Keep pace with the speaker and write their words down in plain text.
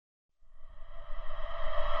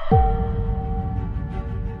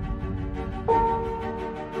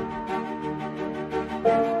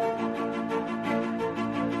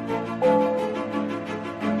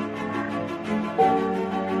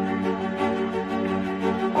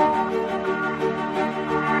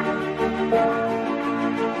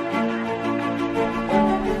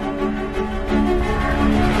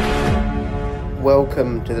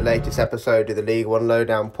welcome to the latest episode of the League One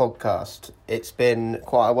Lowdown podcast. It's been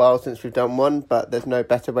quite a while since we've done one, but there's no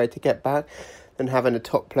better way to get back than having a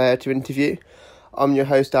top player to interview. I'm your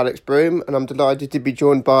host Alex Broom, and I'm delighted to be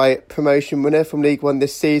joined by promotion winner from League One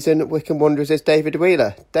this season, Wycombe Wanderers' David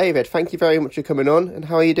Wheeler. David, thank you very much for coming on, and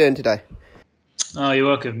how are you doing today? Oh, you're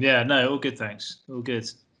welcome. Yeah, no, all good, thanks. All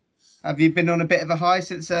good. Have you been on a bit of a high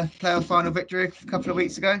since a playoff final victory a couple of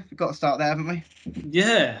weeks ago? We've got to start there, haven't we?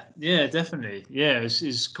 Yeah, definitely. Yeah,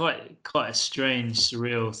 it's quite a strange,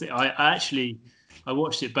 surreal thing. I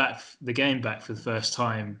watched the game back for the first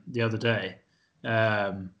time the other day,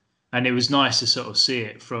 and it was nice to sort of see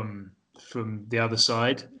it from the other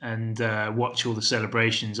side and watch all the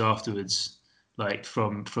celebrations afterwards, like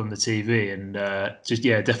from the TV, and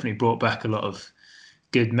definitely brought back a lot of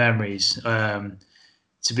good memories.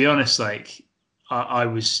 To be honest, like I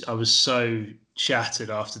was so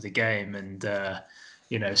shattered after the game, and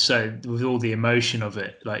so with all the emotion of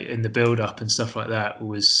it, like in the build up and stuff like that,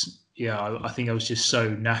 I think I was just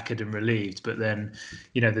so knackered and relieved. But then,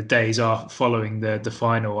 the days following the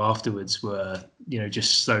final afterwards were,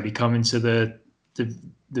 just slowly coming to the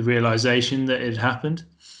realization that it had happened.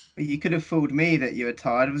 You could have fooled me that you were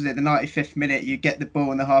tired. Was it the 95th minute? You get the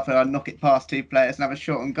ball in the half and knock it past two players and have a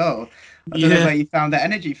shot on goal. I don't know where you found that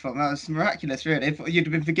energy from. That was miraculous, really. You'd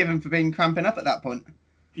have been forgiven for being cramping up at that point.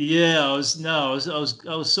 Yeah, I was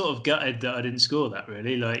sort of gutted that I didn't score that,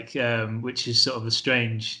 really. Like, which is sort of a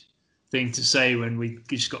strange thing to say when we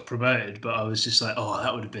just got promoted. But I was just like, oh,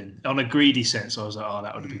 that would have been, on a greedy sense. I was like, oh,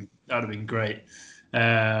 that would have been great.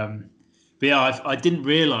 But yeah, I didn't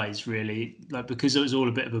realise really, like, because it was all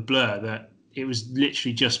a bit of a blur, that it was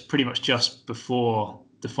literally pretty much just before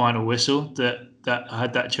the final whistle that I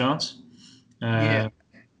had that chance. Yeah.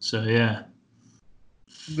 So yeah.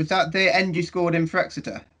 Was that the end you scored in for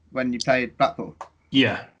Exeter when you played Blackpool?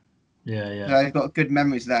 Yeah. So I've got good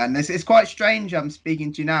memories there, and it's quite strange. I'm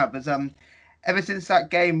speaking to you now, but ever since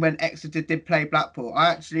that game when Exeter did play Blackpool,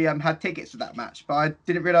 I actually had tickets to that match, but I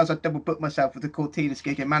didn't realise I'd double booked myself with the Cortinas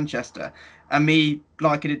gig in Manchester. And me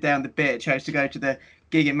liking it down the bit, chose to go to the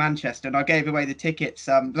gig in Manchester, and I gave away the tickets.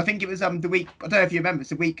 I think it was the week, I don't know if you remember,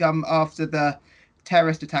 it's the week after the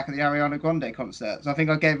terrorist attack at the Ariana Grande concert. So I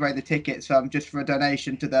think I gave away the tickets just for a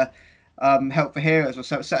donation to the Help for Heroes, or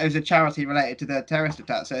so it was a charity related to the terrorist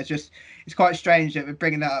attack. So it's quite strange that we're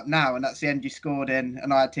bringing that up now, and that's the end you scored in,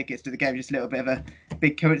 and I had tickets to the game. Just a little bit of a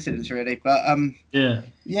big coincidence, really. But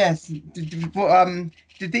yes. Do you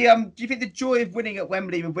think the joy of winning at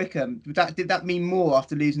Wembley with Wycombe, did that mean more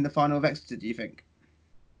after losing the final of Exeter? Do you think?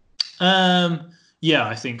 Yeah,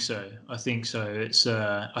 I think so. It's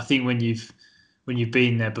I think when you've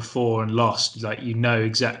been there before and lost, like,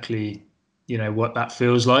 exactly what that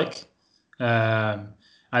feels like.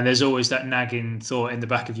 And there's always that nagging thought in the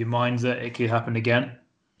back of your mind that it could happen again.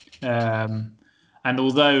 And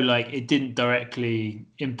although, like, it didn't directly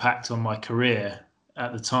impact on my career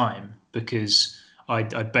at the time, because I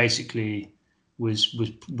basically was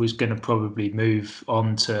going to probably move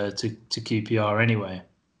on to QPR anyway.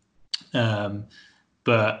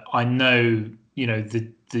 But I know,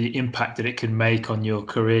 the impact that it can make on your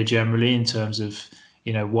career generally in terms of,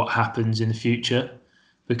 what happens in the future.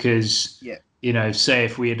 Because, say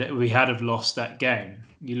if we had have lost that game,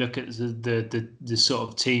 you look at the sort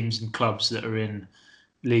of teams and clubs that are in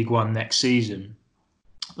League One next season,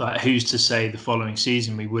 like, who's to say the following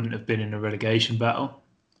season we wouldn't have been in a relegation battle?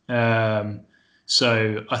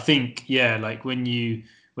 So I think, like, when you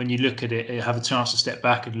look at it, have a chance to step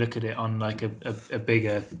back and look at it on like a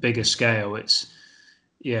bigger scale, it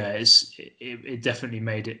definitely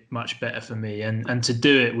made it much better for me, and to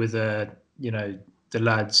do it with the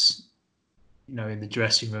lads, in the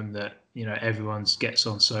dressing room, that everyone gets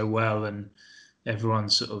on so well and everyone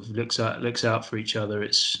sort of looks out for each other.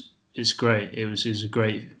 It's great. It was a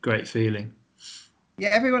great feeling. Yeah,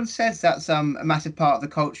 everyone says that's a massive part of the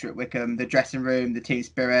culture at Wycombe, the dressing room, the team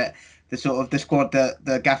spirit, the sort of the squad that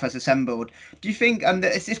the gaffers assembled. Do you think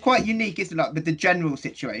it's quite unique, isn't it, like, with the general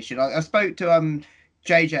situation? I spoke to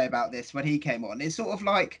JJ about this when he came on. It's sort of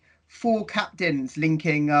like four captains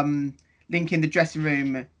linking the dressing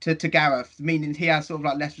room to Gareth, meaning he has sort of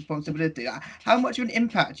like less responsibility. How much of an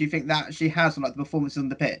impact do you think that actually has on, like, the performance on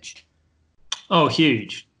the pitch? Oh,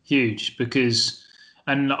 huge, because,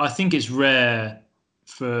 and I think it's rare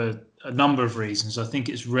for a number of reasons. I think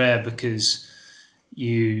it's rare because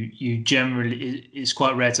you generally, it's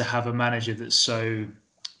quite rare to have a manager that's so,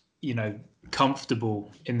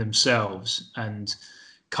 comfortable in themselves and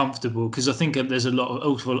comfortable, because I think there's a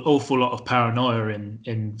awful lot of paranoia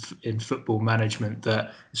in football management,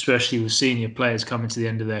 that especially with senior players coming to the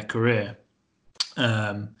end of their career,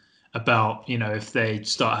 about, if they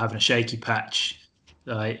start having a shaky patch,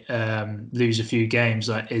 like lose a few games,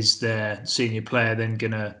 like is their senior player then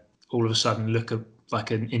gonna all of a sudden look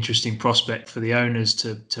like an interesting prospect for the owners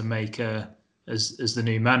to make as the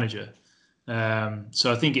new manager?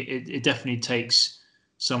 So I think it definitely takes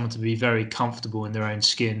someone to be very comfortable in their own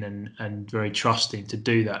skin and very trusting to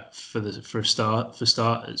do that for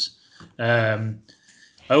starters. I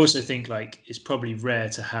also think like it's probably rare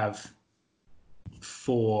to have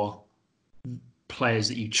 4 players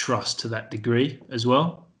that you trust to that degree as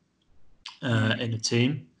well in a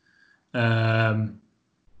team. But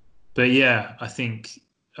yeah, I think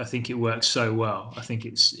it works so well. I think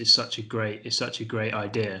it's such a great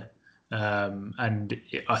idea.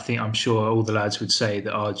 I'm sure all the lads would say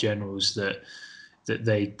that our generals that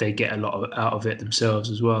they get a lot out of it themselves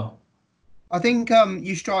as well. I think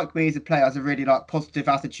you strike me as a player as a really like positive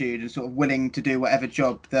attitude and sort of willing to do whatever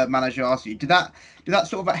job the manager asks you. Did that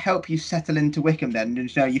sort of help you settle into Wycombe then?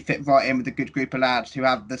 And you fit right in with a good group of lads who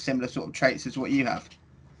have the similar sort of traits as what you have?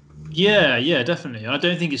 Yeah, definitely. I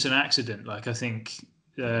don't think it's an accident. Like I think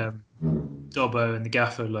Dobbo and the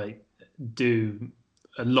gaffer like do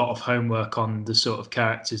a lot of homework on the sort of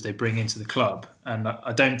characters they bring into the club, and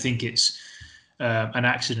I don't think it's an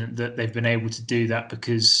accident that they've been able to do that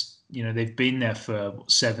because they've been there for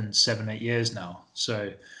 7, 8 years now.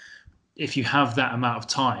 So if you have that amount of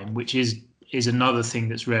time, which is another thing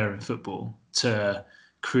that's rare in football, to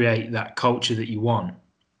create that culture that you want,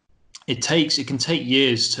 it can take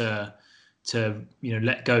years to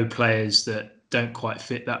let go players that don't quite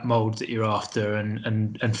fit that mold that you're after,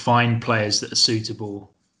 and find players that are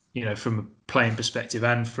suitable, from a playing perspective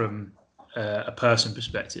and from a person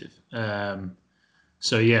perspective.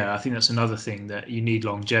 So yeah, I think that's another thing, that you need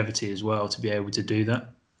longevity as well to be able to do that.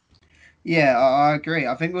 Yeah, I agree.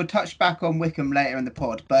 I think we'll touch back on Wycombe later in the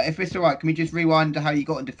pod, but if it's all right, can we just rewind to how you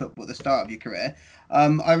got into football at the start of your career?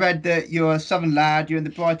 I read that you're a Southern lad, you're in the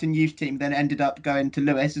Brighton youth team, then ended up going to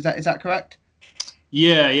Lewes. Is that correct?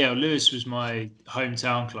 Yeah. Lewes was my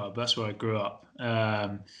hometown club. That's where I grew up.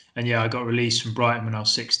 And yeah, I got released from Brighton when I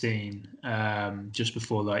was 16, just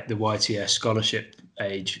before like the YTS scholarship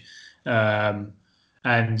age.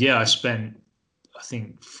 And yeah, I spent, I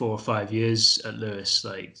think, 4 or 5 years at Lewes,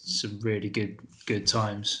 like some really good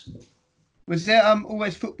times. Was there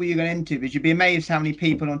always football you're going into? Because you'd be amazed how many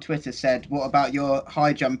people on Twitter said, "What about your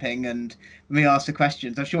high jumping?" And when we asked the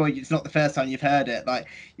questions, I'm sure it's not the first time you've heard it. Like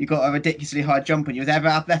you got a ridiculously high jump on you. Was there ever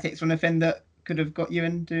athletics one thing that could have got you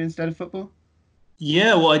into instead of football?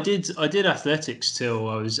 Yeah, well, I did athletics till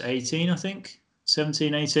I was 18, I think,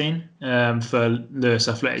 17, 18, for Lewes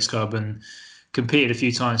Athletics Club, and competed a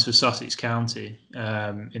few times for Sussex County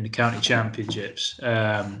in the county championships.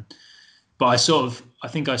 But I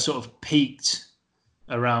think I sort of peaked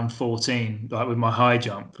around 14, like with my high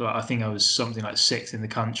jump. Like, I think I was something like 6th in the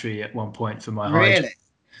country at one point for my high jump.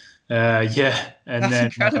 Really? Yeah,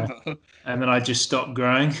 That's incredible. And then I just stopped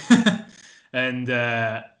growing, and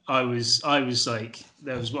I was like,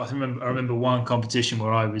 I remember one competition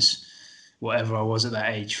where I was whatever I was at that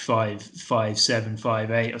age, 5'7",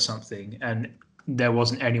 5'8" or something, and there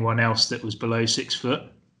wasn't anyone else that was below 6 foot.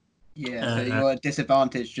 Yeah, so you're at a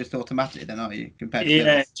disadvantage just automatically then, are you, compared to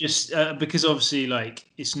Yeah, Lewes? just because obviously, like,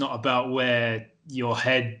 it's not about where your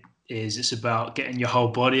head is; it's about getting your whole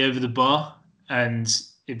body over the bar, and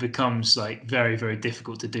it becomes like very, very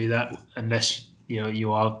difficult to do that unless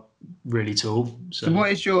you are really tall. So what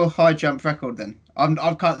is your high jump record then?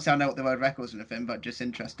 I can't say I know what the word record's in a thing, but just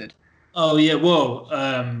interested. Oh yeah, well,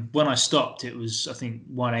 when I stopped, it was I think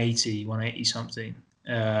 180 something,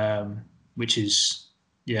 which is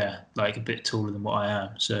like a bit taller than what I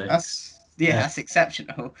am. So that's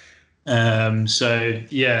exceptional. So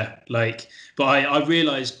yeah, like, but I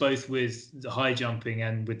realised both with the high jumping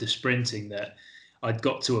and with the sprinting that I'd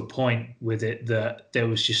got to a point with it that there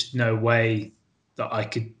was just no way that I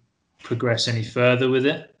could progress any further with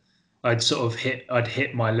it. I'd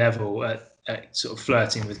hit my level at sort of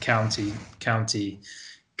flirting with county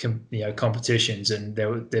competitions, and there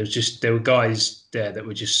were guys there that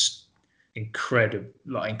were just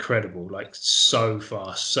incredible, like so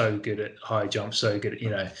fast, so good at high jump, so good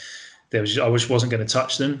at I just wasn't going to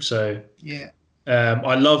touch them. So yeah,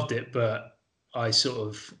 I loved it, but I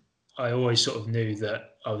always sort of knew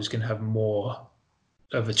that I was going to have more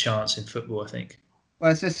of a chance in football, I think.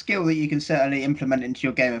 well, it's a skill that you can certainly implement into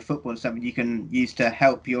your game of football and something you can use to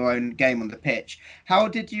help your own game on the pitch. How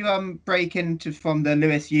did you break into from the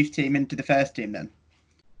Lewes youth team into the first team then?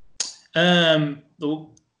 The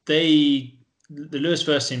Lewes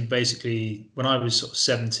first team, basically, when I was sort of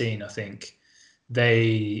 17, I think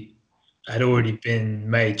they had already been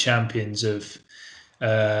made champions of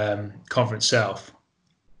Conference South,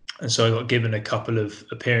 and so I got given a couple of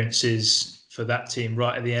appearances for that team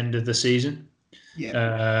right at the end of the season.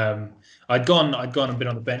 Yeah. I'd gone and been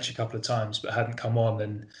on the bench a couple of times, but hadn't come on,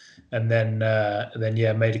 and then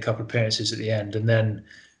made a couple of appearances at the end, and then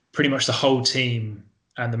pretty much the whole team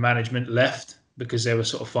and the management left because there were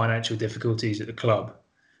sort of financial difficulties at the club,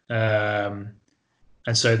 and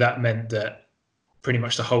so that meant that pretty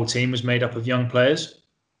much the whole team was made up of young players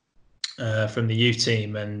from the youth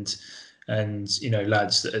team and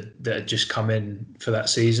lads that had just come in for that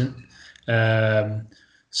season.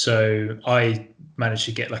 So I managed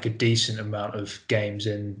to get like a decent amount of games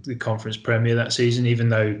in the Conference Premier that season. Even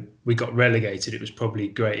though we got relegated, it was probably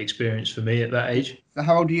a great experience for me at that age. So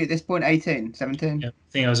how old are you at this point? 18, 17? Yeah, I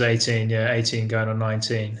think I was 18, 18 going on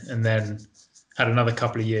 19. And then had another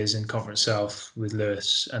couple of years in Conference South with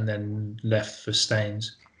Lewes and then left for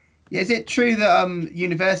Staines. Yeah, is it true that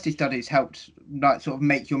university studies helped like sort of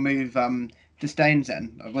make your move to Staines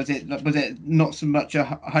then? Was it not so much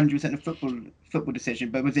 100% a football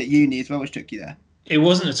decision, but was it uni as well which took you there? It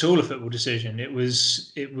wasn't at all a football decision. It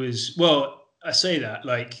was well, I say that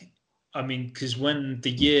because when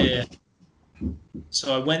the year,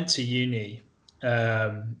 so I went to uni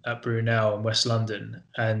at Brunel in West London,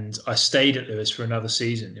 and I stayed at Lewes for another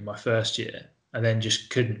season in my first year, and then just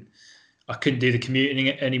couldn't do the commuting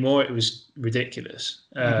anymore. It was ridiculous.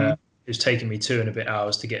 It was taking me 2 and a bit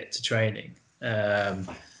hours to get to training.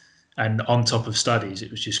 And on top of studies,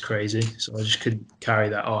 it was just crazy. So I just couldn't carry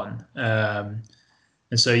that on.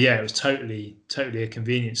 And so, yeah, it was totally a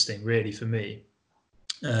convenience thing, really, for me.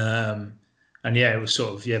 And yeah, it was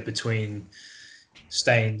sort of, between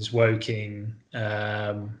Staines, Woking,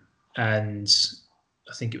 and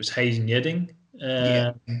I think it was Hayes and Yedding.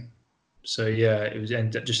 So yeah, it was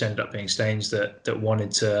just ended up being Staines that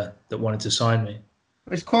wanted to sign me.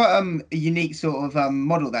 It's quite a unique sort of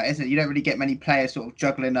model, that, isn't it? You don't really get many players sort of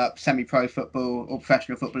juggling up semi-pro football or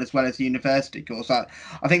professional football as well as the university course. I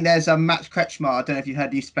think there's Max Kretschmar. I don't know if you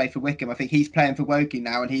heard, he used to play for Wickham. I think he's playing for Woking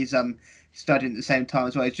now, and he's studying at the same time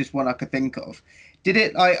as well. It's just one I could think of. Did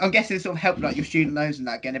it? I'm guessing it sort of helped like your student loans and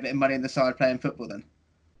that, getting a bit of money on the side playing football then.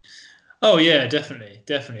 Oh yeah, definitely.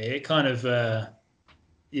 It kind of.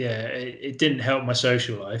 It didn't help my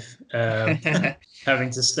social life,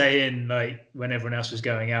 having to stay in like when everyone else was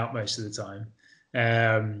going out most of the time.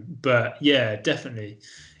 But yeah, definitely,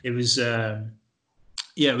 it was.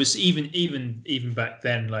 It was even back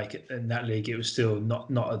then, like in that league, it was still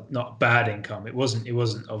not bad income. It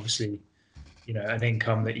wasn't obviously, an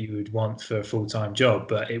income that you would want for a full-time job,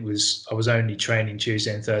 but I was only training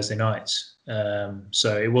Tuesday and Thursday nights,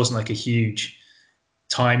 so it wasn't like a huge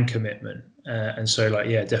time commitment. And so,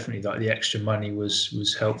 definitely, like the extra money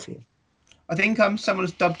was helpful. I think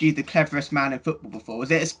someone's dubbed you the cleverest man in football before. Was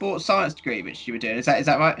it a sports science degree which you were doing? Is that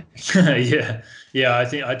right? Yeah.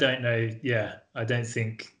 I don't know. Yeah, I don't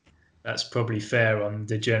think that's probably fair on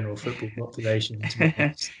the general football population. To be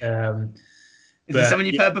honest. Is there someone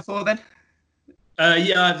you've heard before then?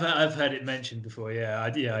 I've heard it mentioned before. Yeah,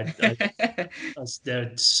 there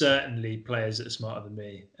are certainly players that are smarter than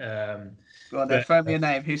me. Go on, then, throw me a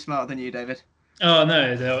name. Who's smarter than you, David? Oh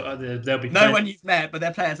no, there'll be no one you've met, but there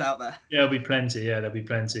are players out there. Yeah, there'll be plenty. Yeah, there'll be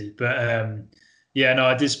plenty. But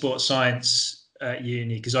I did sports science at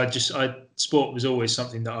uni because sport was always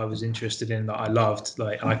something that I was interested in, that I loved.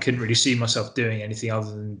 And I couldn't really see myself doing anything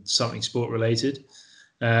other than something sport related.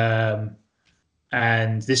 And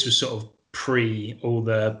this was sort of pre all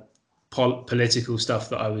the political stuff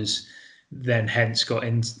that I was then hence got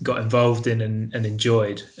involved in and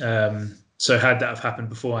enjoyed. So had that have happened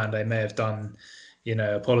beforehand, I may have done,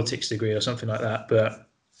 a politics degree or something like that. But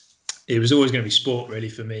it was always going to be sport really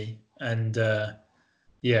for me. And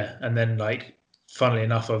and then funnily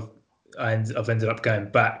enough, I've ended up going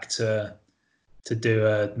back to do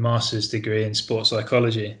a master's degree in sports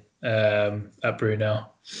psychology at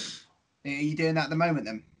Brunel. Are you doing that at the moment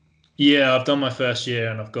then? Yeah, I've done my first year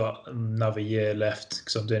and I've got another year left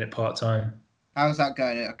because I'm doing it part-time. How's that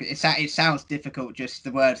going? It sounds difficult, just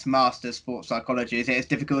the words master sports psychology. Is it as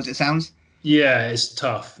difficult as it sounds? Yeah, it's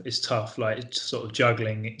tough. It's sort of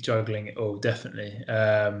juggling it all, definitely.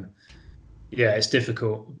 It's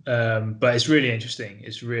difficult, but it's really interesting.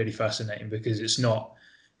 It's really fascinating because it's not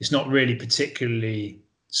really particularly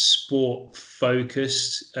sport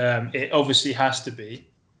focused. It obviously has to be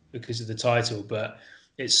because of the title, but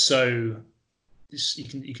you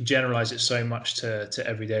can generalize it so much to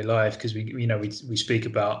everyday life because we speak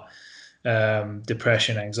about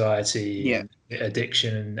depression, anxiety,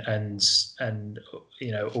 addiction, and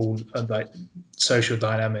all like social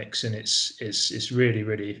dynamics, and it's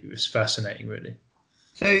really fascinating, really.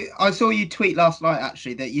 So I saw you tweet last night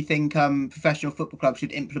actually that you think professional football clubs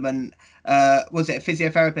should implement was it a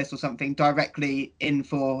physiotherapist or something directly in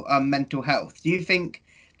for mental health. Do you think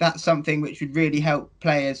that's something which would really help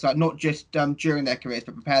players, like not just during their careers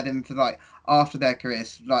but prepare them for like after their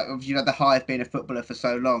careers? Like obviously, the high of being a footballer for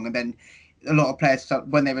so long, and then a lot of players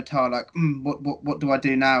when they retire, like what do I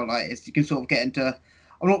do now? Like you can sort of get into,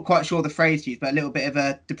 I'm not quite sure the phrase used, but a little bit of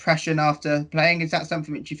a depression after playing. Is that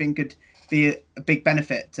something which you think could be a big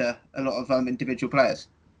benefit to a lot of individual players?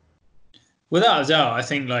 Without a doubt, I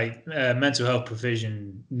think like mental health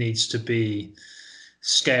provision needs to be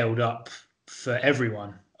scaled up for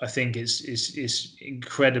everyone. I think it's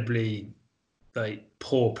incredibly like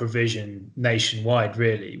poor provision nationwide.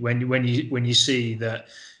 Really, when you see that,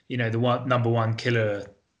 you know, the number one killer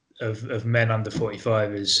of men under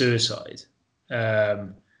 45 is suicide.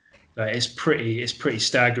 Like it's pretty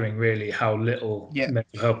staggering, really, how little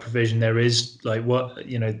mental health provision there is. Like what,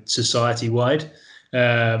 you know, society wide.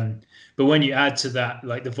 But when you add to that,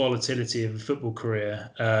 like the volatility of a football career,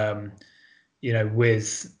 you know,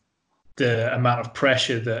 with the amount of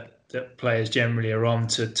pressure that players generally are on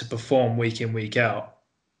to perform week in, week out.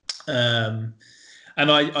 And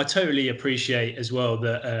I totally appreciate as well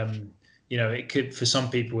that, you know, it could, for some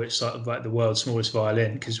people, it's sort of like the world's smallest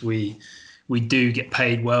violin because we do get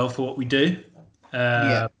paid well for what we do.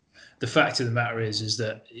 The fact of the matter is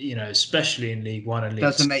that, you know, especially in League One and League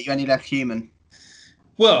doesn't make you any less human.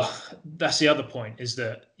 Well, that's the other point, is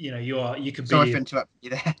that, you know, you could be. Sorry for interrupting you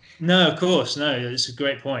there. No, of course, no. It's a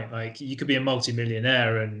great point. Like you could be a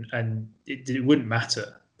multi-millionaire and it wouldn't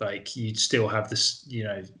matter. Like you'd still have this, you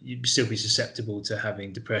know, you'd still be susceptible to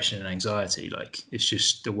having depression and anxiety. Like it's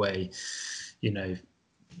just the way, you know,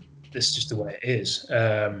 that's just the way it is.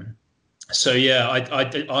 So yeah,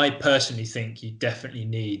 I personally think you definitely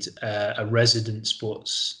need a resident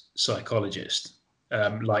sports psychologist,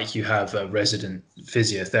 like you have a resident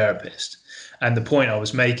physiotherapist. And the point I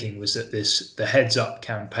was making was that the Heads Up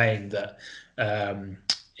campaign that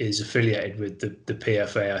is affiliated with the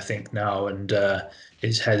PFA, I think now, and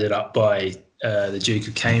is headed up by the Duke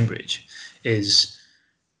of Cambridge, is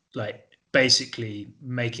like basically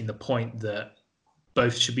making the point that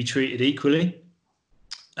both should be treated equally.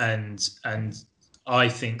 And I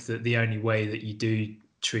think that the only way that you do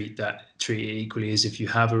treat it equally is if you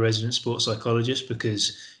have a resident sports psychologist,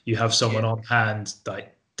 because you have someone on hand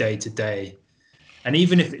like day to day. And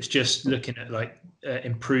even if it's just looking at like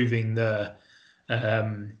improving the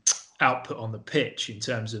output on the pitch in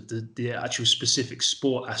terms of the actual specific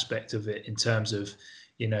sport aspect of it, in terms of,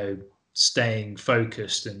 you know, staying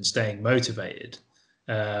focused and staying motivated,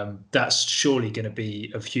 that's surely going to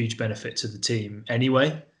be of huge benefit to the team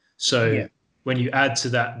anyway. So when you add to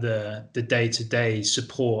that the day-to-day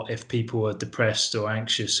support, if people are depressed or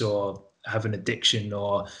anxious or have an addiction,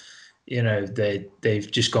 or, you know,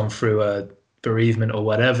 they've just gone through a bereavement or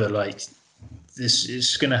whatever, like this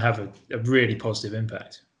is going to have a really positive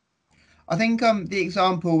impact. I think the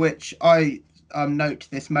example which I note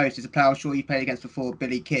this most is a player I'm sure you played against before,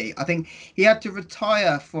 Billy Key. I think he had to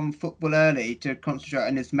retire from football early to concentrate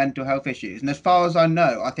on his mental health issues, and as far as I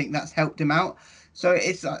know, I think that's helped him out. So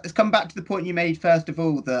it's come back to the point you made first of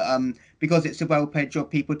all, that because it's a well-paid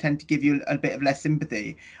job, people tend to give you a bit of less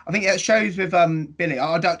sympathy. I think it shows with Billy.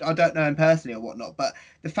 I don't know him personally or whatnot, but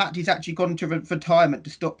the fact he's actually gone to retirement to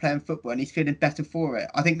stop playing football and he's feeling better for it,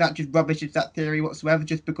 I think that just rubbishes that theory whatsoever.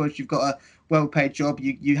 Just because you've got a well-paid job,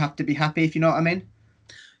 you have to be happy, if you know what I mean.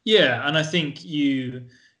 Yeah, and I think you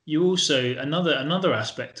also, another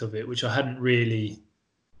aspect of it, which it didn't really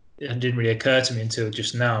occur to me until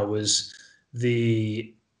just now, was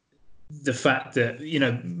the fact that, you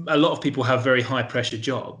know, a lot of people have very high pressure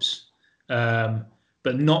jobs, but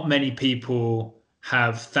not many people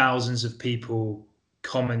have thousands of people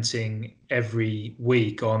commenting every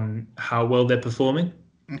week on how well they're performing,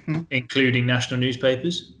 including national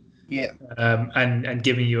newspapers. Yeah. And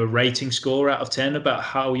giving you a rating score out of 10 about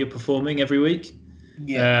how you're performing every week.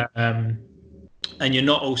 Yeah. And you're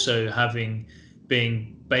not also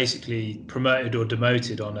being basically promoted or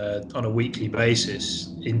demoted on a weekly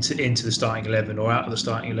basis into the starting 11 or out of the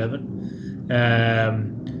starting 11.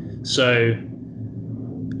 So,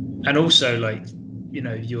 and also, like, you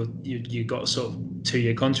know, you got sort of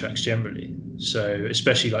 2-year contracts generally. So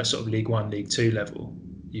especially like sort of League One, League Two level,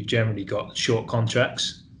 you've generally got short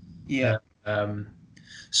contracts. Yeah.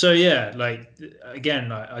 So yeah, like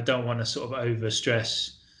again, I don't want to sort of over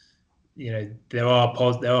stress. You know, there are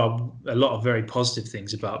a lot of very positive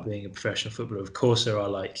things about being a professional footballer. Of course, there are,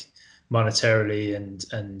 like monetarily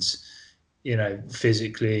and you know,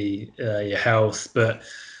 physically, your health, but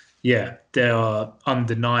yeah, there are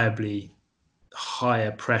undeniably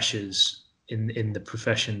higher pressures in the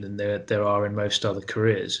profession than there are in most other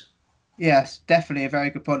careers. Yes, definitely a very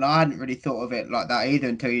good point. I hadn't really thought of it like that either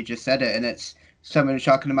until you just said it, and it's something which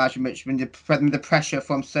I can imagine, which when the pressure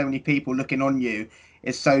from so many people looking on you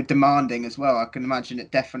is so demanding as well. I can imagine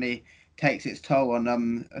it definitely takes its toll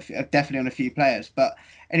on definitely on a few players. But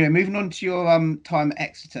anyway, moving on to your time at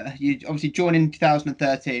Exeter, you obviously joined in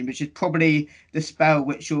 2013, which is probably the spell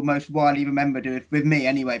which you'll most widely remembered with me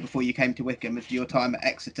anyway. Before you came to Wycombe, as your time at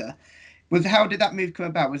Exeter. How did that move come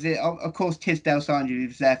about? Was it, of course, Tisdale signed you? He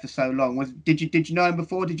was there for so long. Did you know him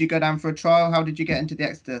before? Did you go down for a trial? How did you get into the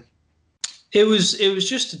Exeter? It was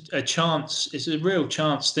just a chance. It's a real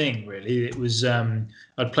chance thing, really. It was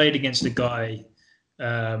I'd played against a guy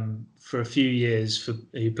for a few years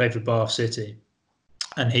who played for Bath City,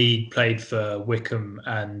 and he played for Wycombe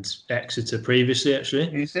and Exeter previously. Actually,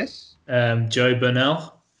 Who's this? Joe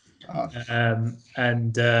Burnell. Oh.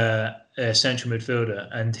 And a central midfielder,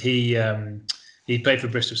 and he played for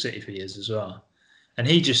Bristol City for years as well. And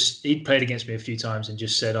he'd played against me a few times and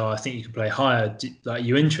just said, "Oh, I think you can play higher. Like,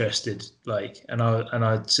 you interested?" Like, and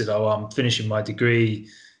I said, "Oh, I'm finishing my degree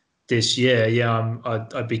this year. Yeah,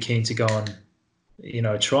 I'd be keen to go on,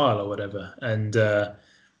 a trial or whatever." And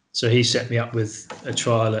so he set me up with a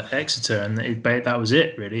trial at Exeter, and that was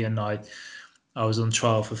it really. And I was on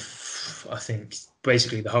trial for I think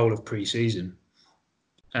basically the whole of pre-season,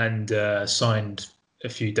 and signed a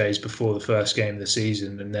few days before the first game of the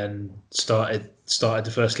season, and then started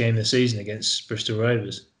the first game of the season against Bristol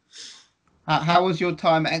Rovers. How was your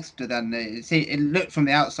time at Exeter then? It looked from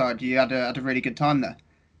the outside you had a really good time there.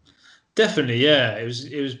 Definitely, yeah. It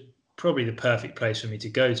was probably the perfect place for me to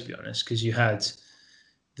go, to be honest, because you had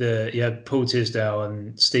Paul Tisdale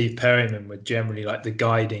and Steve Perryman were generally like the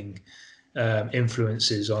guiding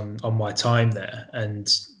influences on my time there.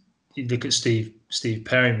 And you look at Steve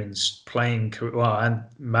Perryman's playing career, and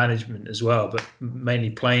management as well, but mainly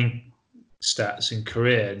playing stats and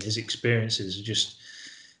career, and his experiences are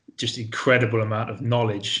just incredible amount of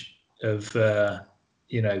knowledge of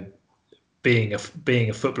being a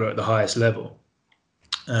footballer at the highest level.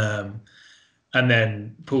 And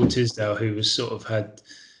then Paul Tisdale, who was sort of had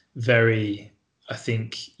very, I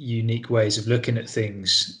think, unique ways of looking at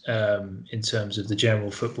things in terms of the general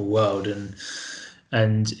football world, and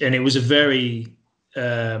it was a very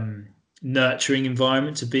nurturing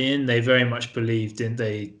environment to be in. They very much believed in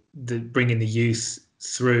bringing the youth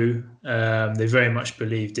through. They very much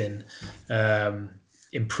believed in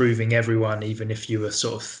improving everyone, even if you were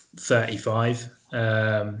sort of 35.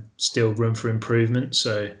 Still room for improvement.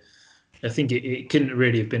 So I think it couldn't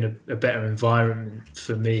really have been a better environment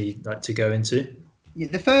for me to go into. Yeah,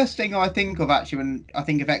 the first thing I think of actually when I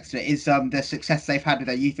think of Exeter is the success they've had with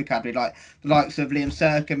their youth academy, like the likes of Liam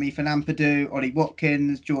Sercombe, Ethan Ampadu, Ollie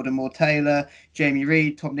Watkins, Jordan Moore-Taylor, Jamie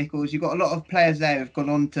Reid, Tom Nichols. You've got a lot of players there who've gone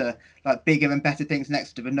on to like bigger and better things than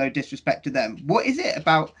Exeter, but no disrespect to them. What is it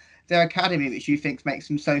about their academy which you think makes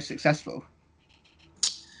them so successful?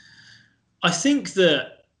 I think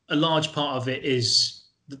that a large part of it is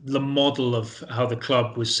the model of how the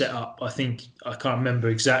club was set up. I think I can't remember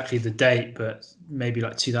exactly the date, but maybe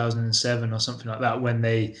like 2007 or something like that, when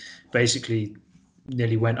they basically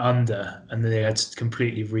nearly went under and they had to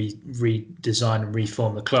completely redesign and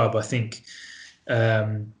reform the club. I think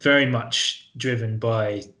very much driven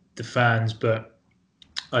by the fans, but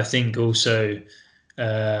I think also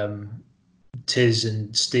Tiz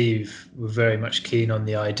and Steve were very much keen on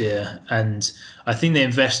the idea, and I think they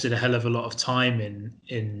invested a hell of a lot of time in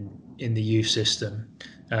the youth system,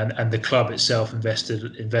 and the club itself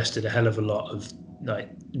invested a hell of a lot of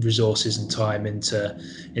resources and time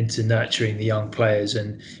into nurturing the young players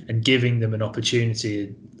and giving them an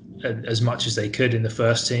opportunity as much as they could in the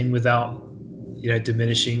first team without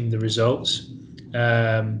diminishing the results.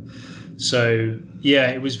 So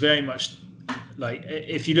yeah, it was very much like,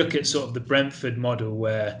 if you look at sort of the Brentford model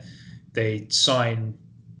where they sign,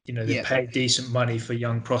 they pay decent money for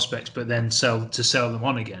young prospects, but then sell them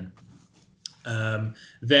on again.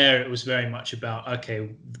 There it was very much about, okay,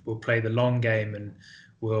 we'll play the long game and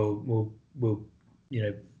we'll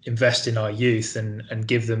invest in our youth and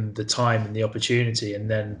give them the time and the opportunity, and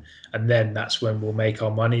then that's when we'll make our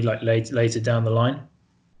money later down the line.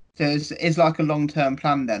 So it's like a long-term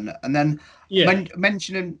plan then, and then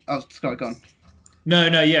mentioning. Oh, sorry, go on. No,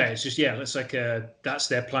 yeah, it's just it's like that's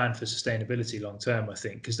their plan for sustainability long term, I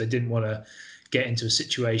think, because they didn't want to get into a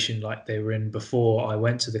situation like they were in before I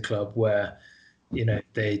went to the club, where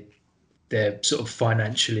they're sort of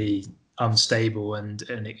financially unstable and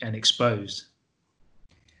exposed.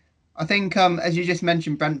 I think, as you just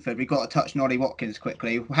mentioned, Brentford, we got to touch on Ollie Watkins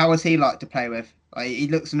quickly. How was he like to play with? Like, he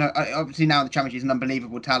looks obviously now in the Championship he's an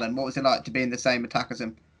unbelievable talent. What was it like to be in the same attack as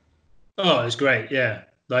him? Oh, it was great. Yeah,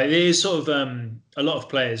 like it is sort of a lot of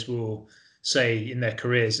players will say in their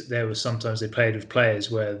careers that there was sometimes they played with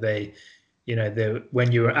players where they, they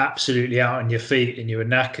when you were absolutely out on your feet and you were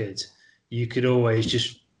knackered, you could always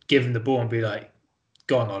just give him the ball and be like,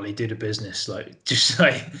 "Go on, Ollie, do the business." Like just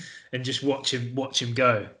like and just watch him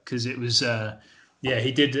go because it was. Yeah,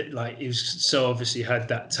 he did it. Like he was so obviously had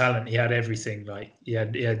that talent. He had everything. Like he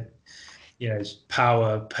had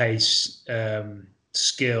power, pace,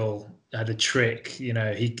 skill, had a trick.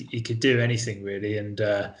 He could do anything really, and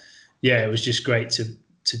yeah, it was just great to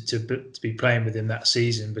be playing with him that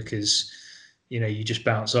season because you just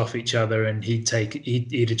bounce off each other, and he'd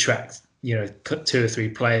attract 2 or 3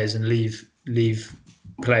 players and leave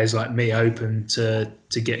players like me open to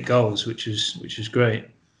get goals, which was great.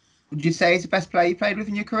 Would you say he's the best player you played with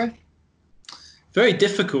in your career? Very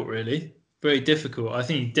difficult, really. Very difficult. I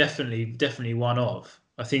think definitely one of.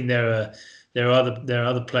 I think there are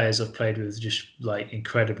other players I've played with just like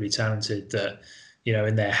incredibly talented that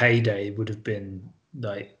in their heyday would have been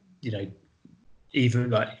like even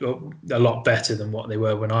like a lot better than what they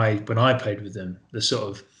were when I played with them. The sort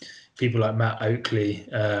of people like Matt Oakley,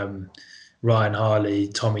 Ryan Harley,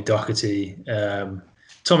 Tommy Docherty.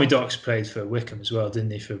 Tommy Docks played for Wickham as well,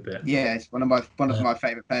 didn't he, for a bit? Yeah, it's one of my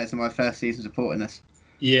favourite players in my first season supporting us.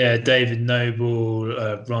 Yeah, David Noble,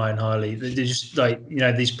 Ryan Harley. They're just like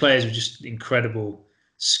these players were just incredible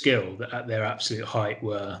skill that at their absolute height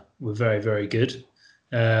were very, very good.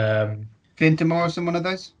 Clinton Morrison, one of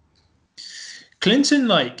those. Clinton,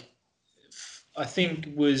 like I think,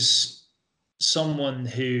 was someone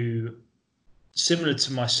who, similar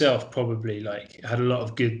to myself, probably like had a lot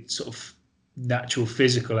of good sort of natural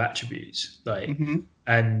physical attributes, like,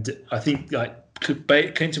 and I think like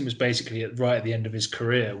Clinton was basically right at the end of his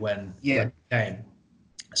career when he came.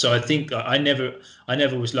 So I think I never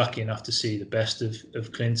was lucky enough to see the best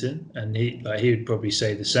of Clinton, and he would probably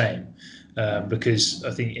say the same because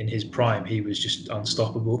I think in his prime he was just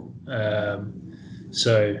unstoppable.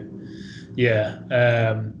 So yeah,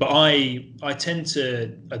 but I tend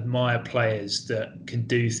to admire players that can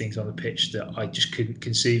do things on the pitch that I just couldn't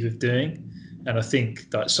conceive of doing. And I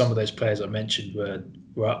think that some of those players I mentioned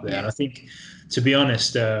were up there. Yeah. And I think, to be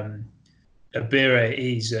honest, Abire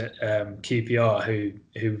Ease at QPR,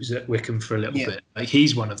 who was at Wickham for a little bit, like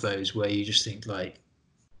he's one of those where you just think like,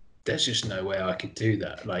 there's just no way I could do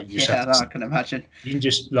that. Like, I can imagine. You can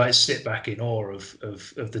just like sit back in awe of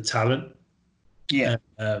the talent. Yeah.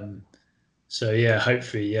 So yeah,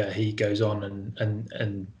 hopefully, he goes on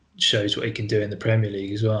and shows what he can do in the Premier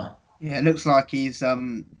League as well. Yeah, it looks like he's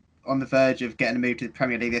on the verge of getting a move to the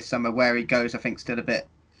Premier League this summer. Where he goes, I think, still a bit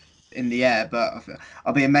in the air, but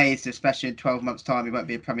I'll be amazed, especially in 12 months' time, he won't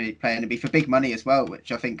be a Premier League player, and it'll be for big money as well,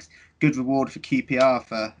 which I think's good reward for QPR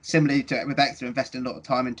for, similarly to with Exeter, investing a lot of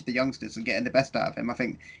time into the youngsters and getting the best out of him. I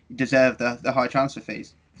think you deserve the high transfer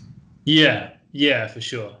fees. Yeah, for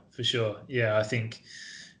sure. Yeah, I think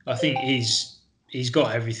he's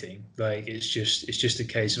got everything. Like it's just a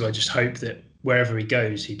case of I just hope that wherever he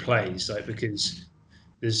goes, he plays. Like because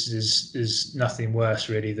there's nothing worse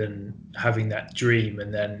really than having that dream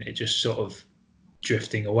and then it just sort of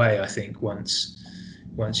drifting away. I think once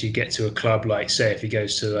you get to a club, like say if he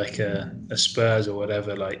goes to like a Spurs or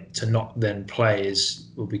whatever, like to not then play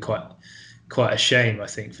will be quite a shame, I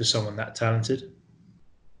think, for someone that talented.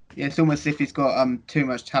 Yeah, it's almost as if he's got too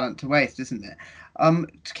much talent to waste, isn't it?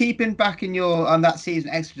 Keeping back in your that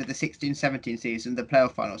season, Exeter, the 16-17 season, the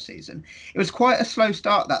playoff final season, it was quite a slow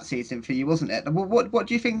start that season for you, wasn't it? What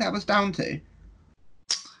do you think that was down to?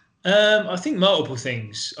 I think multiple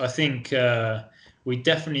things. I think we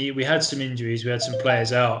had some injuries. We had some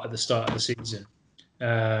players out at the start of the season,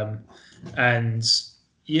 and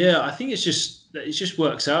yeah, I think it just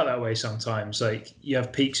works out that way sometimes. Like you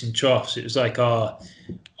have peaks and troughs. It was like our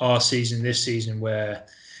season this season where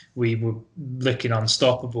we were looking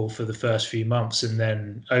unstoppable for the first few months, and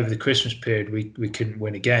then over the Christmas period we couldn't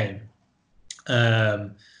win a game.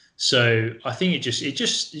 So I think it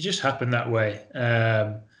just happened that way.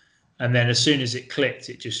 And then as soon as it clicked,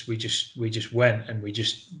 we just went and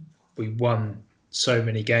we won so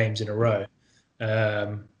many games in a row.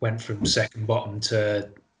 Went from second bottom to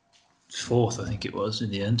fourth, I think it was in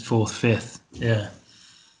the end, fourth, fifth. Yeah.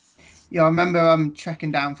 Yeah, I remember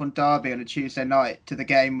trekking down from Derby on a Tuesday night to the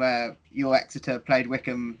game where your Exeter played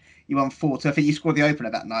Wickham. You won 4-2. I think you scored the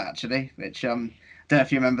opener that night, actually, which I don't know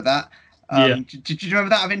if you remember that. Yeah. Did you remember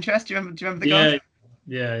that of interest? Do you remember the goal?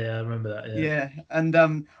 Yeah, I remember that. Yeah, and I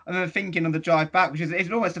remember thinking on the drive back, which is it's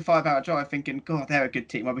almost a 5 hour drive, thinking, God, they're a good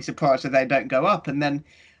team. I'll be surprised if they don't go up. And then,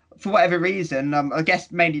 for whatever reason, I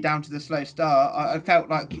guess mainly down to the slow start, I felt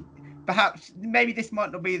like perhaps maybe this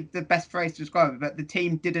might not be the best phrase to describe it, but the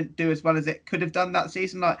team didn't do as well as it could have done that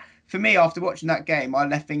season. Like for me, after watching that game, I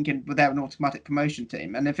left thinking, well, they're an automatic promotion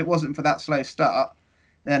team, and if it wasn't for that slow start,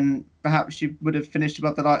 then perhaps you would have finished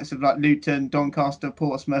above the likes of like Luton, Doncaster,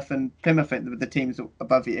 Portsmouth, and Plymouth with the teams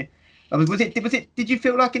above you. Was it? Did you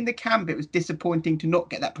feel like in the camp it was disappointing to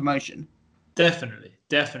not get that promotion? Definitely,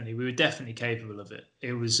 we were definitely capable of it.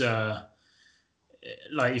 It was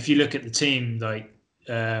like if you look at the team, like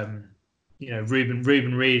Ruben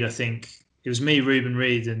Reid. I think it was me, Ruben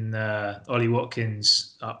Reid, and Ollie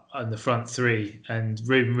Watkins up on the front three. And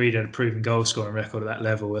Ruben Reid had a proven goal scoring record at that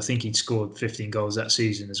level. I think he'd scored 15 goals that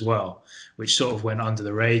season as well, which sort of went under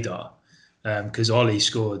the radar. Because Ollie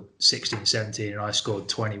scored 16, 17, and I scored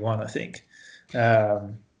 21, I think.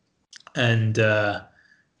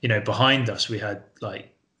 Behind us we had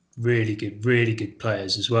like really good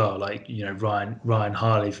players as well, like Ryan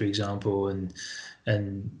Harley, for example, and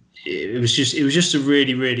it was just a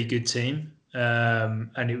really good team,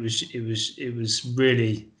 and it was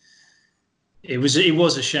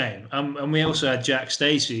a shame, and we also had Jack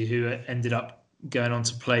Stacey, who ended up going on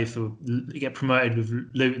to get promoted with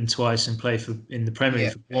Luton twice and play in the Premier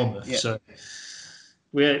League for Bournemouth. Yeah. So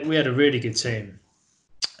we had a really good team.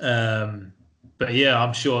 But yeah,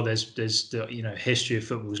 I'm sure there's the history of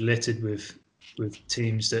football is littered with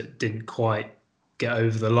teams that didn't quite get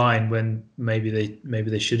over the line when maybe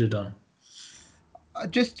they should have done.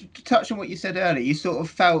 Just to touch on what you said earlier, you sort of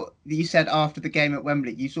felt that you said after the game at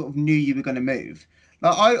Wembley, you sort of knew you were going to move.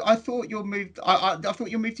 Like I thought your move. I thought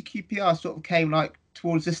your move to QPR sort of came like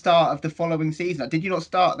towards the start of the following season. Like, did you not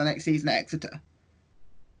start the next season at Exeter?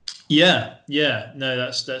 Yeah. No,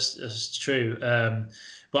 that's true.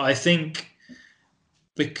 But I think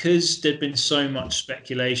because there'd been so much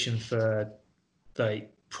speculation for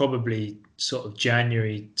like probably sort of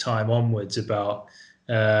January time onwards about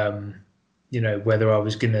whether I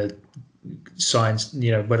was going to sign,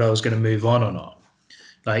 whether I was going to move on or not.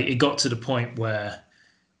 Like it got to the point where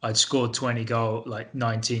I'd scored 20 goals,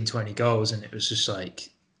 and it was just like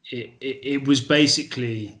it was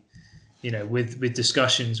basically, with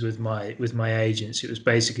discussions with my agents, it was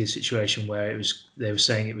basically a situation where they were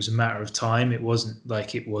saying it was a matter of time. It wasn't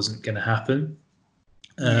like it wasn't going to happen.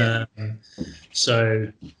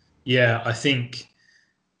 So yeah, I think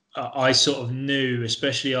I sort of knew,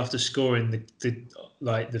 especially after scoring the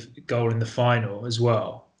goal in the final as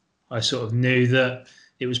well. I sort of knew that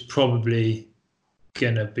it was probably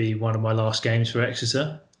going to be one of my last games for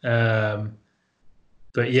Exeter.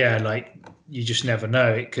 But yeah, like you just never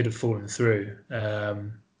know. It could have fallen through.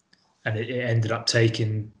 And it ended up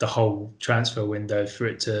taking the whole transfer window for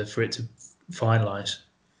it to finalise.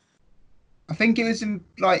 I think it was do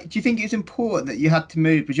you think it was important that you had to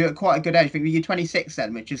move? Because you're at quite a good age. I think you're 26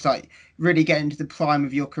 then, which is like really getting to the prime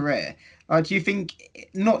of your career. Do you think,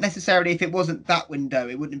 not necessarily if it wasn't that window,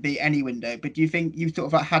 it wouldn't be any window, but do you think you sort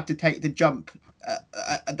of like had to take the jump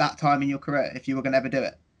at that time in your career if you were going to ever do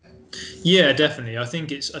it? Yeah, definitely. I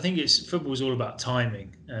think it's football's all about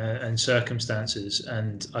timing and circumstances,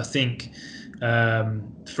 and I think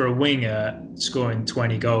for a winger scoring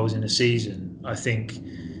 20 goals in a season, I think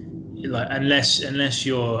like unless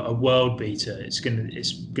you're a world beater, it's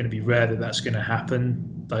gonna be rare that's gonna happen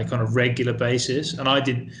like on a regular basis. And I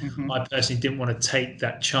personally didn't want to take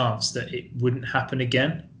that chance that it wouldn't happen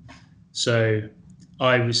again. So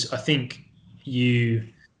I think you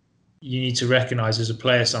need to recognise as a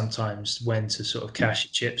player sometimes when to sort of cash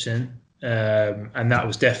your chips in, and that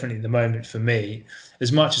was definitely the moment for me.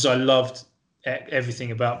 As much as I loved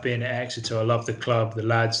everything about being at Exeter, I loved the club, the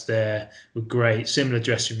lads there were great, similar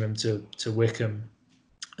dressing room to Wycombe,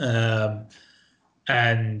 and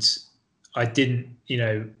I didn't,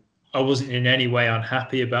 I wasn't in any way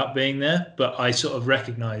unhappy about being there, but I sort of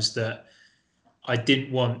recognised that I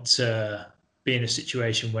didn't want to be in a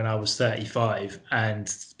situation when I was 35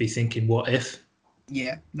 and be thinking, what if?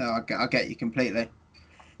 Yeah, no, I get you completely.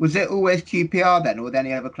 Was it always QPR then, or were there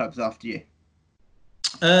any other clubs after you?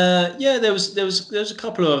 Yeah, there was a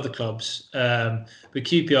couple of other clubs, but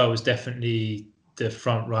QPR was definitely the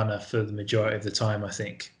front runner for the majority of the time, I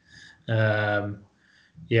think. I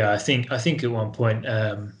think at one point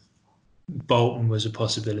Bolton was a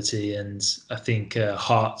possibility, and I think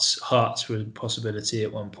Hearts were a possibility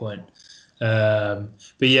at one point. But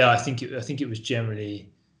yeah, I think it was generally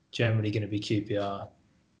going to be QPR.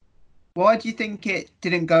 Why do you think it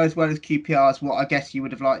didn't go as well as QPR as what I guess you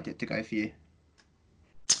would have liked it to go for you?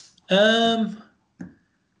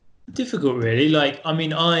 Difficult, really. Like, I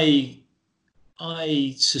mean, I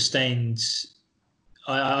sustained.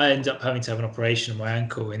 I ended up having to have an operation on my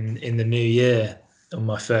ankle in the new year on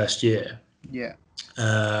my first year. Yeah.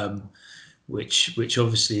 Um, which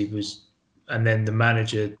obviously was, and then the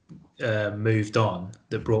manager moved on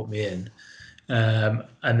that brought me in, and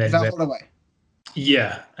Is then that Holloway?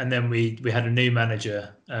 yeah, and then we had a new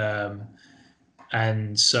manager, and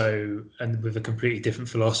with a completely different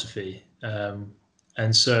philosophy,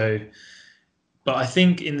 and so, but I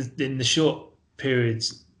think in the short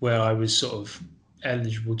periods where I was sort of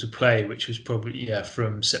eligible to play, which was probably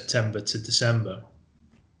from September to December,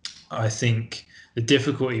 I think the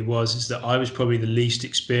difficulty is that I was probably the least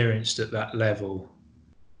experienced at that level,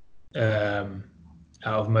 um,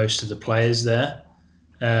 out of most of the players there.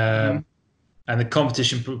 Mm-hmm. And the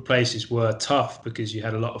competition places were tough because you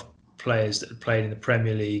had a lot of players that had played in the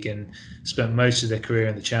Premier League and spent most of their career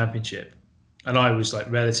in the Championship. And I was like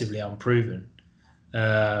relatively unproven.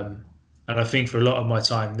 And I think for a lot of my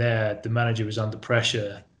time there, the manager was under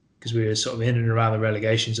pressure because we were sort of in and around the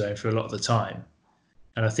relegation zone for a lot of the time.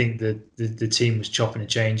 And I think the team was chopping and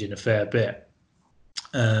changing a fair bit.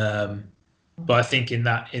 But I think in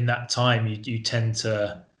that time, you tend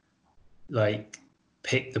to like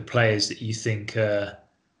pick the players that you think are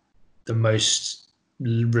the most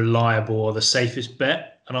reliable or the safest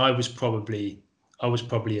bet. And I was probably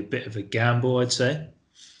a bit of a gamble, I'd say.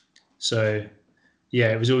 So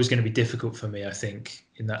yeah, it was always going to be difficult for me, I think,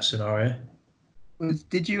 in that scenario.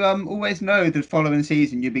 Did you always know the following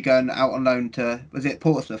season you'd be going out on loan to, was it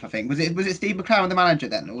Portsmouth? I think was it Steve McClaren the manager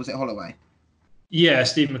then, or was it Holloway? Yeah,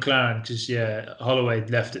 Steve McClaren, because Holloway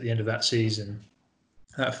left at the end of that season,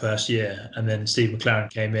 that first year, and then Steve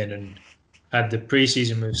McClaren came in and had the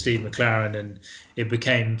pre-season with Steve McClaren, and it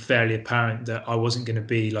became fairly apparent that I wasn't going to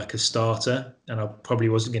be like a starter, and I probably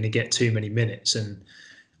wasn't going to get too many minutes, and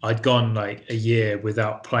I'd gone like a year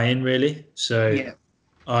without playing really, so Yeah,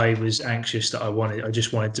 I was anxious that I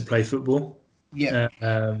just wanted to play football. yeah.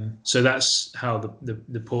 So that's how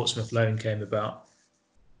the Portsmouth loan came about.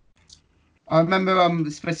 I remember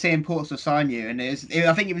seeing Portsmouth sign you, and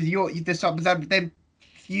I think it was they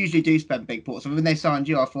usually do spend big Portsmouth. When they signed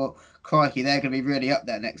you, I thought, crikey, they're going to be really up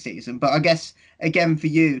there next season. But I guess again for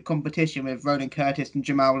you, competition with Ronan Curtis and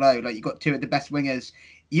Jamal Lowe, like you got two of the best wingers.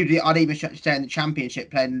 I'd even stay in the Championship,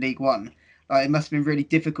 playing in League One. Like it must have been really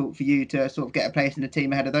difficult for you to sort of get a place in the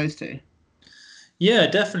team ahead of those two. Yeah,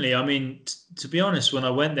 definitely. I mean, to be honest, when I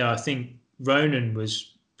went there, I think Ronan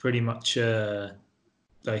was pretty much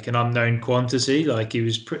like an unknown quantity. Like he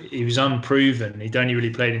was unproven. He'd only really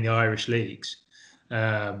played in the Irish leagues,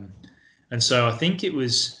 um, and so I think it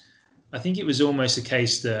was almost a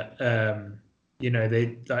case that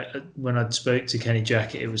they like when I spoke to Kenny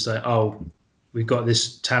Jackett, it was like, oh, we've got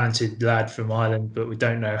this talented lad from Ireland, but we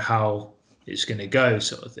don't know how it's going to go,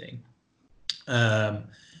 sort of thing.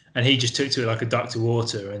 And he just took to it like a duck to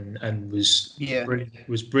water, and Yeah.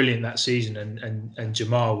 was brilliant that season. And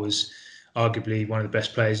Jamal was arguably one of the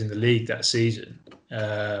best players in the league that season.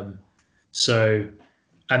 So,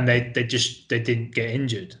 and they didn't get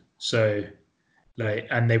injured. So,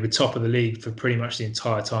 and they were top of the league for pretty much the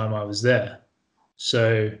entire time I was there.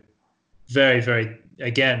 So, very, very,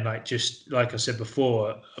 again, like just like I said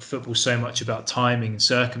before, football's so much about timing and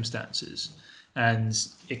circumstances, and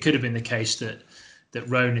it could have been the case that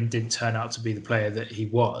Ronan didn't turn out to be the player that he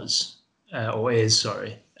was or is,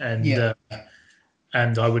 sorry, and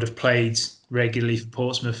I would have played regularly for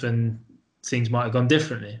Portsmouth, and things might have gone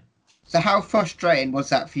differently. So how frustrating was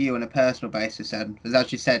that for you on a personal basis then? Because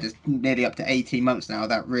as you said, it's nearly up to 18 months now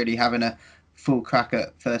without really having a full crack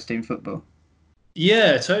at first team football.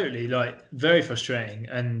 Yeah, totally. Like very frustrating,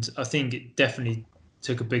 and I think it definitely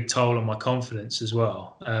took a big toll on my confidence as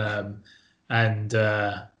well. And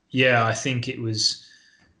I think it was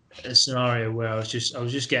a scenario where I was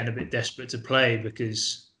just getting a bit desperate to play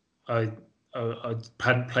because I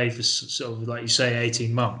hadn't played for sort of like you say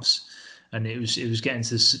 18 months, and it was getting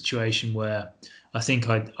to the situation where I think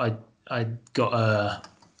I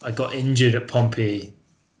got injured at Pompey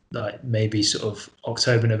like maybe sort of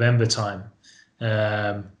October November time.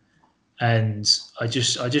 And I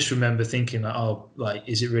just remember thinking like, oh, like,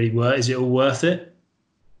 is it all worth it?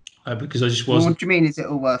 Because I just Well, wasn't. what do you mean? Is it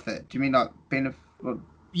all worth it? Do you mean like being a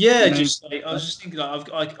Yeah, no? just like I was just thinking, like,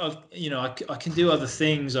 I can do other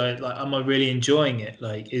things. Am I really enjoying it?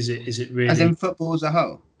 Like, is it As really? in football as a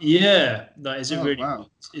whole? Yeah, like, Oh wow!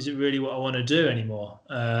 is it really what I want to do anymore?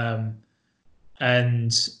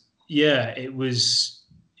 And yeah, it was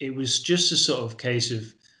just a sort of case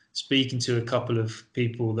of speaking to a couple of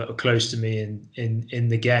people that were close to me in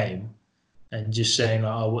the game, and just saying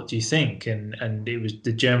like, oh, what do you think? And it was,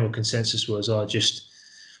 the general consensus was, oh, just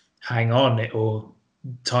hang on, it or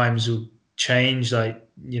times will change. Like,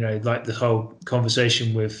 like the whole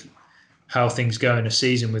conversation with how things go in a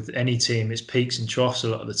season with any team, it's peaks and troughs a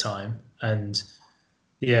lot of the time. And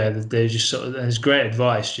yeah, they're just sort of, and it's great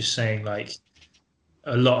advice, just saying like,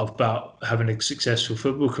 a lot about having a successful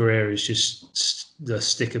football career is just the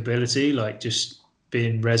stickability, like just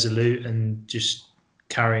being resolute and just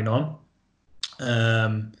carrying on.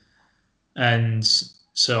 And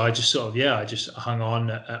so I just sort of, I just hung on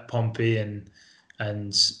at Pompey, and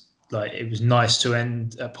like it was nice to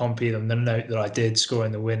end at Pompey on the note that I did,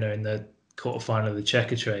 scoring the winner in the quarterfinal of the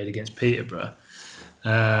Checkatrade against Peterborough.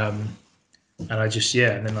 And I just,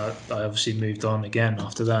 and then I obviously moved on again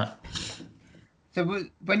after that. So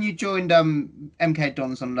when you joined MK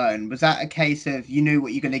Dons on loan, was that a case of you knew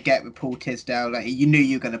what you're going to get with Paul Tisdale? Like, you knew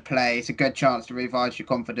you were going to play. It's a good chance to revise your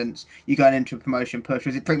confidence. You're going into a promotion push.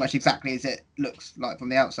 Was it pretty much exactly as it looks like from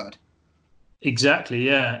the outside? Exactly.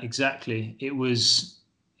 Yeah. Exactly. It was.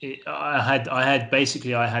 I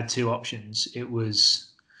had two options. It was,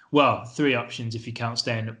 well, three options if you count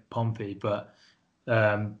staying at Pompey, but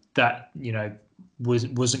that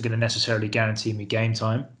wasn't going to necessarily guarantee me game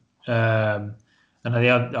time. And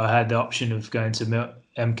I had the option of going to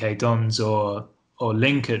MK Dons or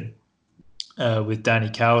Lincoln with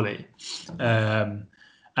Danny Cowley. And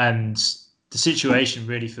the situation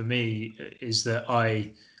really for me is that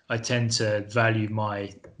I tend to value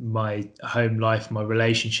my home life, my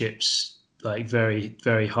relationships, like very,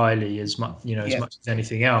 very highly, as much as much as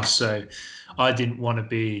anything else. So I didn't want to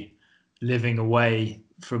be living away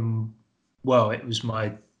from, well, it was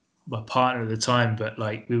my partner at the time, but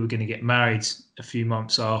like we were going to get married a few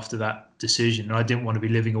months after that decision, and I didn't want to be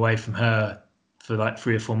living away from her for like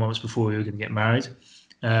 3 or 4 months before we were going to get married.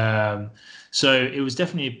 So it was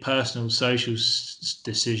definitely a personal, social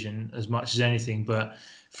decision as much as anything. But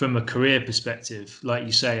from a career perspective, like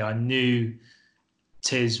you say, I knew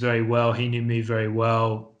Tiz very well. He knew me very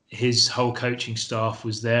well. His whole coaching staff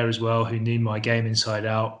was there as well, who knew my game inside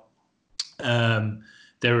out.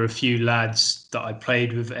 There were a few lads that I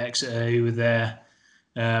played with at Exeter who were there,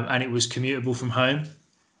 and it was commutable from home.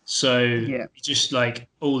 So just like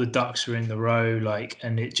all the ducks were in the row, like,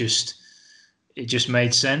 and it just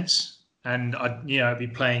made sense. And I'd be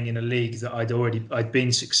playing in a league that I'd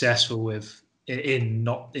been successful with in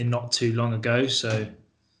not too long ago. So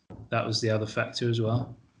that was the other factor as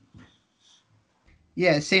well.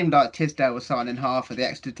 Yeah, it seemed like Tisdale was signing half of the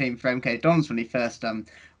Exeter team for MK Dons when he first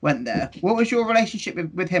went there. What was your relationship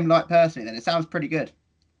with him like personally then? It sounds pretty good.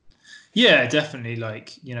 Yeah, definitely.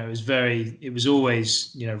 Like, it was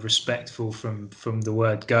always, respectful from the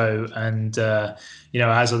word go. And,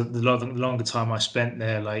 as the longer time I spent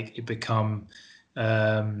there, like it become,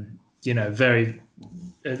 very,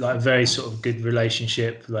 like a very sort of good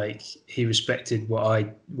relationship. Like he respected what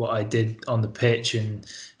I did on the pitch and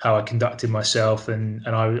how I conducted myself. And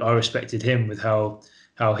I respected him with how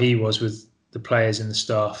he was with the players and the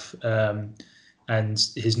staff, and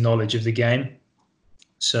his knowledge of the game.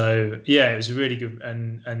 So it was really good,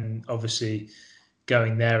 and obviously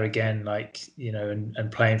going there again, like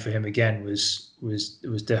and playing for him again was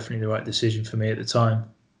definitely the right decision for me at the time.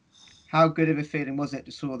 How good of a feeling was it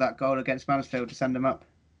to score that goal against Mansfield to send them up?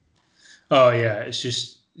 Oh yeah, it's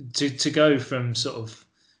just to go from sort of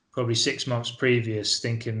probably 6 months previous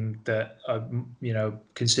thinking that I'm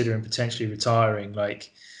considering potentially retiring,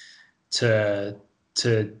 like to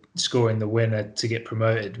scoring the winner to get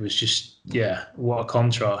promoted was just what a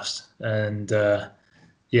contrast. And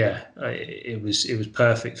it was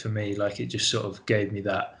perfect for me. Like it just sort of gave me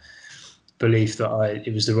that belief that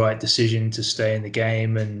it was the right decision to stay in the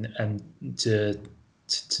game and to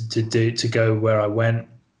go where I went.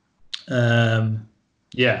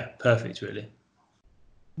 Perfect really.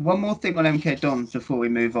 One more thing on MK Dons before we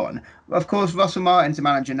move on. Of course, Russell Martin's a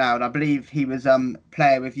manager now, and I believe he was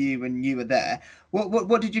player with you when you were there.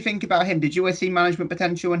 What did you think about him? Did you always see management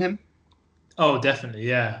potential in him? Oh, definitely,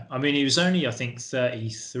 yeah. I mean, he was only, I think,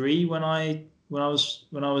 33 when I was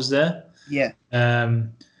there. Yeah.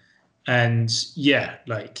 And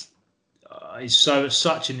like he's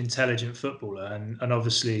such an intelligent footballer, and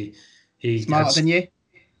obviously he smarter than you.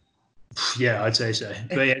 Yeah, I'd say so.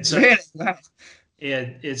 But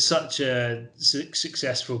it's such a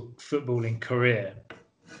successful footballing career,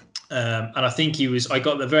 and I think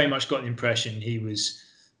very much got the impression he was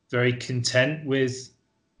very content with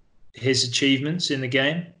his achievements in the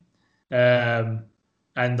game, and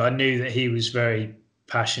I knew that he was very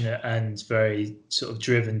passionate and very sort of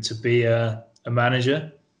driven to be a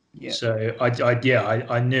manager. Yeah. So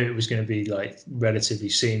I knew it was going to be like relatively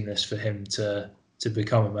seamless for him to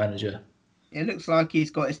become a manager. It looks like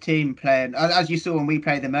he's got his team playing, as you saw when we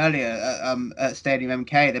played them earlier at Stadium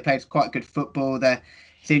MK. They played quite good football. They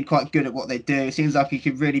seemed quite good at what they do. It seems like he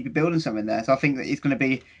could really be building something there. So I think that he's going to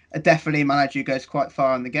be definitely a manager who goes quite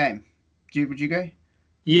far in the game. Would you agree?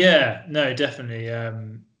 Yeah, no, definitely.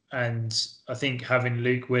 And I think having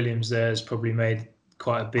Luke Williams there has probably made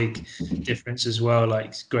quite a big difference as well.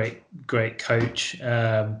 Like great coach.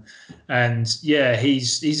 And yeah,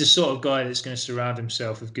 he's the sort of guy that's going to surround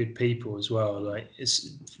himself with good people as well. Like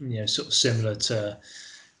it's sort of similar to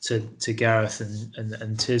Gareth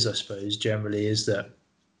and Tiz, I suppose. Generally, is that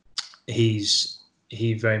he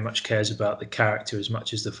very much cares about the character as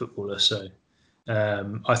much as the footballer. So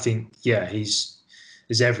I think there's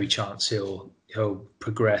every chance he'll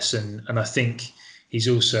progress, and I think he's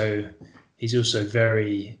also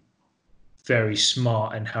very very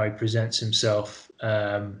smart in how he presents himself,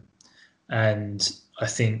 and I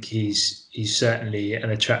think he's certainly an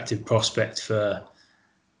attractive prospect for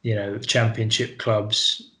Championship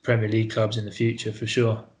clubs, Premier League clubs in the future for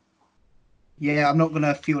sure. Yeah, I'm not going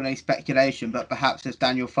to fuel any speculation, but perhaps as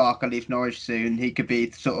Daniel Farke leaves Norwich soon, he could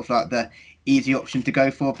be sort of like the easy option to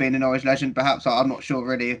go for, being a Norwich legend. Perhaps I'm not sure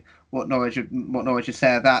really what Norwich would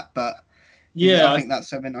say of that, but Yeah, I think that's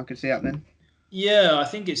something I could see happening. Yeah, I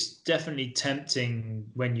think it's definitely tempting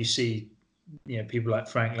when you see people like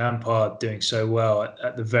Frank Lampard doing so well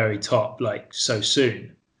at the very top, like so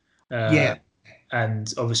soon. Yeah.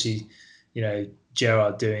 And obviously,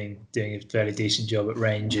 Gerrard doing a fairly decent job at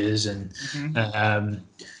Rangers, and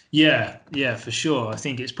yeah, for sure. I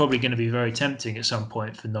think it's probably going to be very tempting at some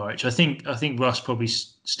point for Norwich. I think Russ probably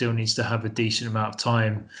still needs to have a decent amount of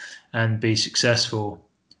time and be successful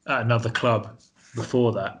at another club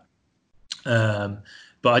before that.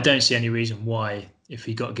 But I don't see any reason why, if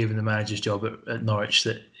he got given the manager's job at Norwich,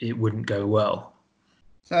 that it wouldn't go well.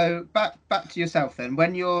 So back to yourself then.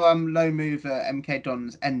 When your loan move at MK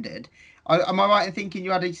Dons ended, am I right in thinking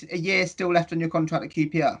you had a year still left on your contract at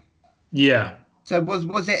QPR? Yeah. So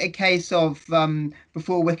was it a case of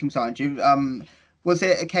before Wickham signed you? Was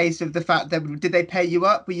it a case of the fact that did they pay you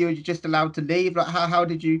up? Were you just allowed to leave? Like how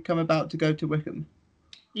did you come about to go to Wickham?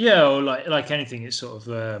 Yeah, or like anything, it's sort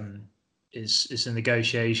of it's a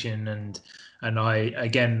negotiation, and I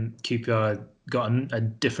again QPR got a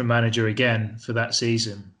different manager again for that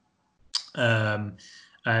season, and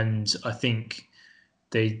I think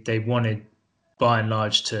they wanted by and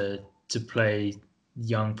large to play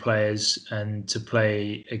young players and to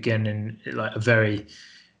play again in like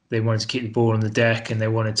they wanted to keep the ball on the deck, and they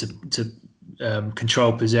wanted to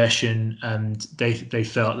control possession, and they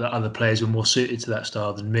felt that other players were more suited to that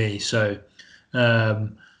style than me. So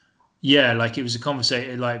like it was a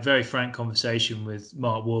conversation, like very frank conversation with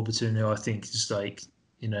Mark Warburton, who I think is like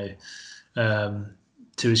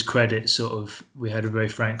to his credit, sort of we had a very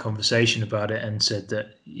frank conversation about it, and said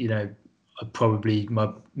that probably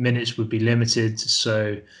my minutes would be limited.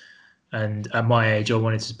 So, and at my age, I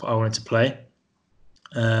wanted to play.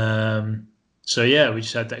 So yeah, we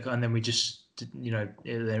just had that, and then we just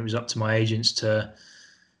it was up to my agents to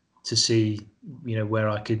see where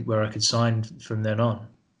I could sign from then on.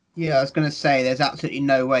 Yeah, I was going to say there's absolutely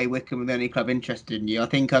no way Wickham were the only club interested in you. I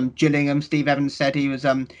think Gillingham, Steve Evans said he was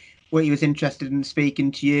interested in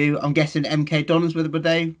speaking to you. I'm guessing MK Dons would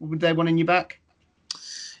they wanting you back?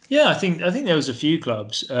 Yeah, I think there was a few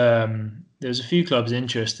clubs. There was a few clubs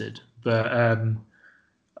interested, but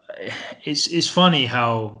it's funny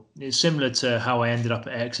how it's similar to how I ended up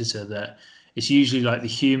at Exeter. That it's usually like the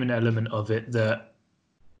human element of it that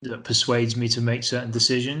persuades me to make certain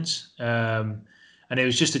decisions. And it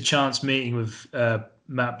was just a chance meeting with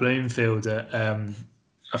Matt Bloomfield at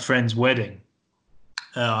a friend's wedding.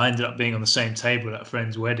 I ended up being on the same table at a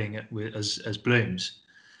friend's wedding as Blooms,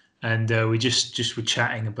 and we just were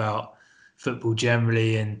chatting about football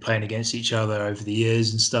generally and playing against each other over the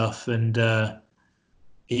years and stuff. And I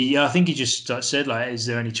think he just said, like, is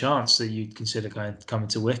there any chance that you'd consider coming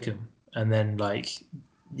to Wickham? And then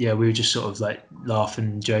we were just sort of like laughing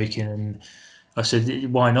and joking, and I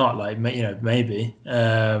said, why not? Like, maybe.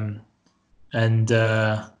 And then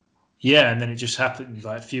it just happened.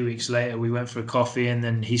 Like a few weeks later, we went for a coffee, and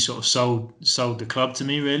then he sort of sold the club to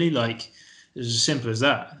me. Really, like it was as simple as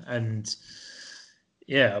that. And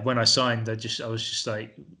yeah, when I signed, I was just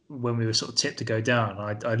like, when we were sort of tipped to go down,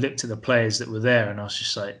 I looked at the players that were there, and I was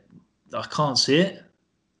just like, I can't see it.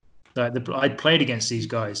 Like I'd played against these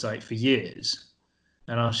guys like for years,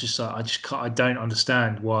 and I was just like, I don't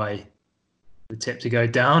understand why the tip to go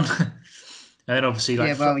down. And then obviously, like,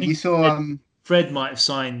 yeah, well, you saw Fred might have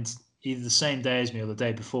signed either the same day as me or the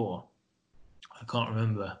day before. I can't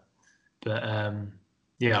remember, but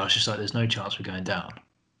yeah, I was just like, "There's no chance we're going down."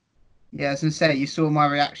 Yeah, I was gonna say, you saw my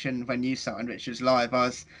reaction when you signed Richards live. I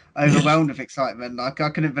was overwhelmed with excitement. Like I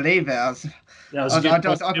couldn't believe it. That was a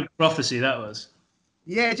good prophecy. That was.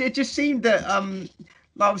 Yeah, it just seemed that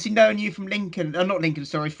like obviously knowing you from Lincoln, not Lincoln,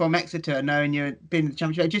 sorry, from Exeter, knowing you being in the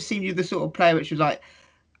championship, it just seemed you the sort of player which was like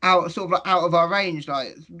out of our range,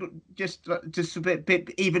 like just a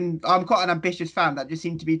bit. Even I'm quite an ambitious fan. That just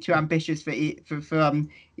seemed to be too ambitious for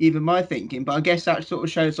even my thinking. But I guess that sort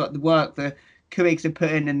of shows like the work the Kuigs have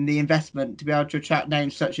put in and the investment to be able to attract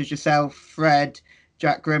names such as yourself, Fred,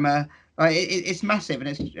 Jack Grimmer. Like it's massive, and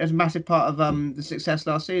it's a massive part of the success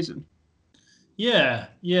last season. Yeah.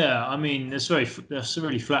 I mean, that's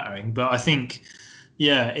really flattering. But I think,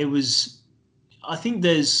 yeah, it was. I think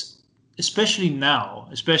there's, especially now,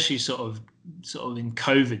 especially sort of in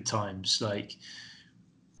COVID times, like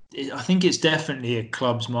I think it's definitely a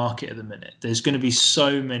club's market at the minute. There's going to be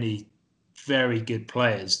so many very good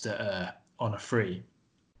players that are on a free,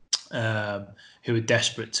 who are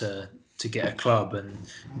desperate to get a club and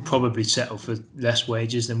probably settle for less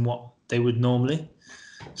wages than what they would normally.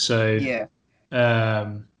 So Yeah.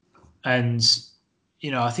 And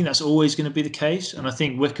I think that's always going to be the case. And I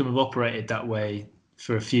think Wycombe have operated that way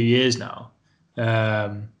for a few years now,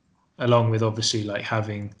 along with obviously like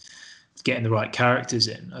getting the right characters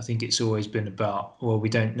in. I think it's always been about, well, we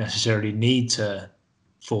don't necessarily need to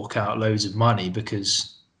fork out loads of money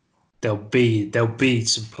because there'll be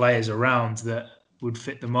some players around that would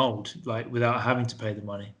fit the mold, like without having to pay the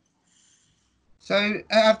money. So,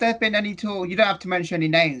 have there been any talk? You don't have to mention any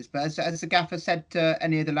names, but has the gaffer said to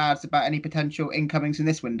any of the lads about any potential incomings in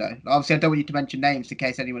this window? Obviously, I don't want you to mention names in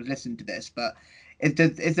case anyone's listened to this, but is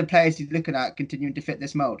the players he's looking at continuing to fit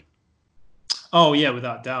this mold? Oh yeah,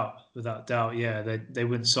 without doubt. Yeah, they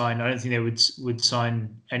wouldn't sign. I don't think they would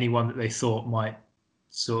sign anyone that they thought might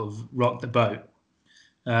sort of rock the boat.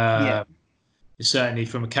 Yeah. Certainly,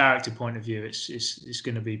 from a character point of view, it's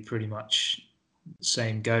going to be pretty much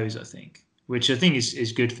same goes. I think, which I think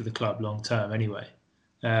is good for the club long term anyway.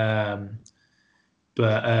 But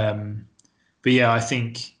yeah, I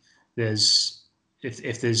think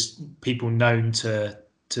if there's people known to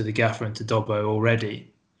the gaffer and to Dobbo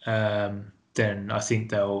already, then I think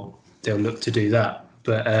they'll look to do that.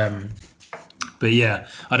 But yeah,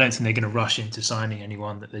 I don't think they're going to rush into signing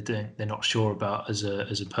anyone that they're not sure about as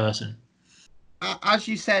a person. As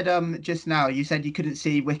you said just now, you said you couldn't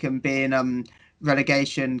see Wycombe being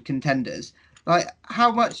relegation contenders. Like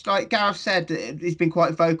how much, like Gareth said, he's been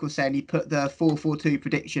quite vocal saying he put the 4-4-2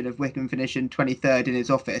 prediction of Wycombe finishing 23rd in his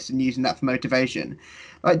office and using that for motivation.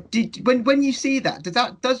 Like, when you see that, does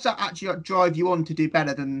that actually drive you on to do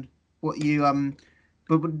better than what you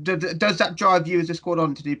But does that drive you as a squad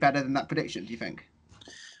on to do better than that prediction? Do you think?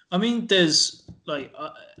 I mean, there's like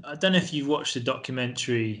I don't know if you've watched the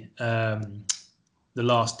documentary, The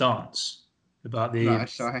Last Dance, about the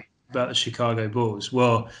Chicago Bulls.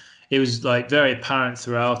 Well, it was like very apparent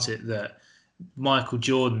throughout it that Michael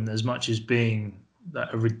Jordan, as much as being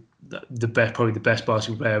probably the best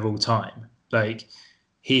basketball player of all time, like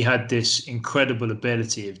he had this incredible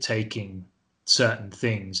ability of taking certain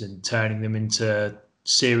things and turning them into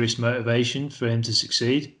serious motivation for him to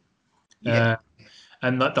succeed. Yeah.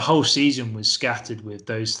 And like the whole season was scattered with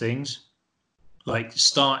those things, like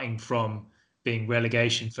starting from being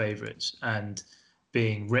relegation favourites and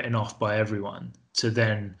being written off by everyone to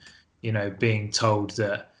then, being told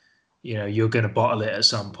that, you're going to bottle it at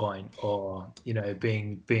some point, or,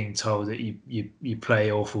 being told that you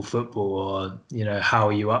play awful football, or, how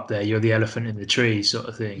are you up there? You're the elephant in the tree sort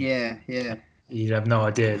of thing. Yeah. You have no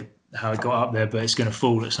idea how it got up there, but it's going to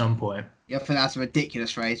fall at some point. Yeah, I think that's a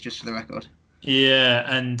ridiculous phrase, just for the record. Yeah,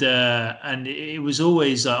 and it was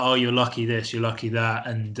always like, oh, you're lucky this, you're lucky that,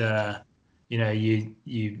 and you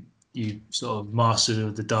sort of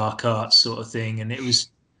mastered the dark arts sort of thing, and it was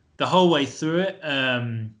the whole way through it.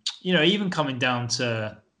 Even coming down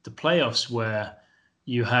to the playoffs where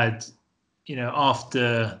you had,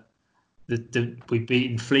 after we'd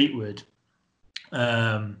beaten Fleetwood,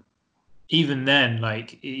 even then,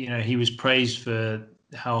 like he was praised for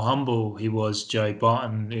how humble he was, Joe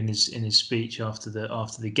Barton, in his speech after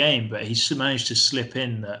the game, but he managed to slip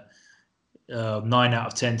in that 9 out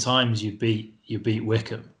of 10 times you beat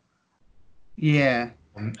Wycombe. Yeah.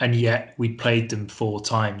 And yet we played them 4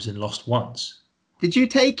 times and lost once. Did you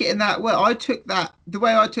take it in that way? The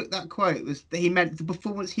way I took that quote was that he meant the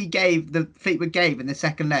performance he gave, the Fleetwood gave in the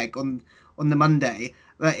second leg on the Monday.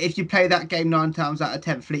 If you play that game 9 times out of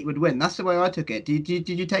 10, Fleetwood win. That's the way I took it. Did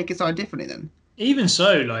you take it side differently then? Even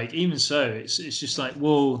so, it's just like,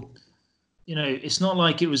 well, it's not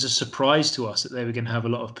like it was a surprise to us that they were going to have a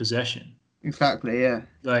lot of possession. Exactly, yeah.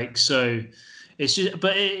 Like, so it's just,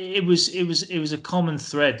 but it was a common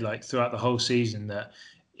thread like throughout the whole season that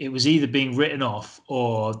it was either being written off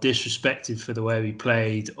or disrespected for the way we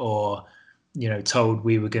played, or told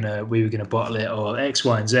we were gonna bottle it, or X,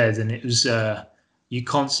 Y, and Z, and it was you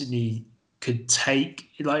constantly could take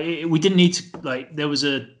like we didn't need to, like, there was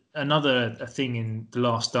another thing in The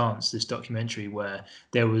Last Dance, this documentary, where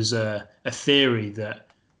there was a theory that,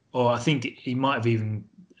 or I think he might have even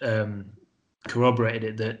corroborated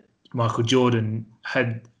it, that Michael Jordan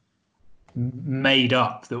had made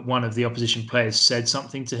up that one of the opposition players said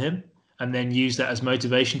something to him and then used that as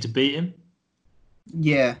motivation to beat him.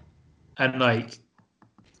 Yeah. And like,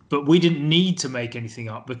 but we didn't need to make anything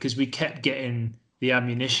up because we kept getting the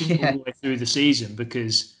ammunition all the way through the season,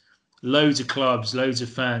 because loads of clubs, loads of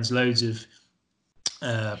fans, loads of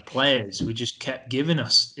players, we just kept giving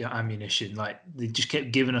us ammunition. Like, they just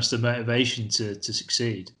kept giving us the motivation to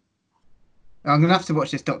succeed. I'm gonna have to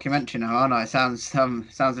watch this documentary now, aren't I? Sounds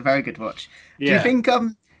a very good watch. Yeah. Do you think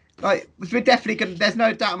like, we're definitely gonna? There's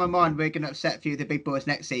no doubt in my mind we're gonna upset a few of the big boys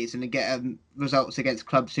next season and get results against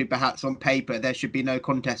clubs who perhaps on paper there should be no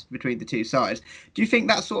contest between the two sides. Do you think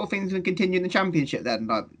that sort of thing's gonna continue in the Championship then?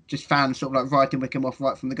 Like, just fans sort of like writing Wycombe off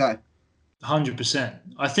right from the go? 100%.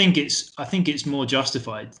 I think it's more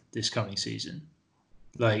justified this coming season.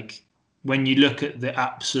 Like, when you look at the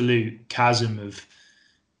absolute chasm of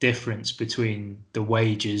difference between the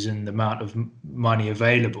wages and the amount of money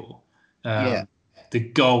available, the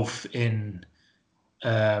gulf in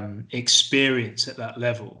experience at that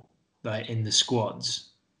level, like in the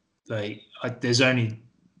squads, like there's only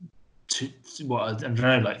I don't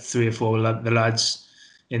know, like 3 or 4 the lads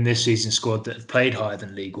in this season squad that have played higher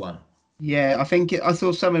than League One. Yeah, I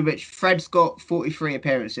saw some in which Fred's got 43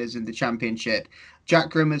 appearances in the Championship.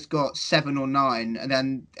 Jack Grimmer's got 7 or 9, and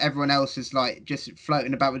then everyone else is like just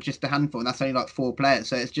floating about with just a handful, and that's only like 4 players.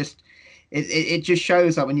 So it's just it just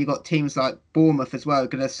shows that when you got teams like Bournemouth as well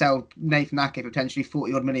going to sell Nathan Ake for potentially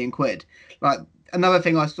 40 odd million quid. Like, another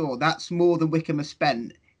thing I saw, that's more than Wycombe has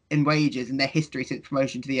spent in wages in their history since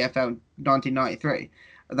promotion to the EFL in 1993.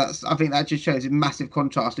 I think that just shows a massive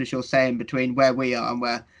contrast, as you're saying, between where we are and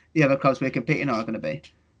where the other clubs we're competing are going to be.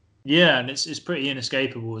 Yeah, and it's pretty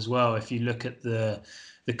inescapable as well if you look at the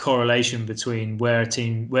correlation between where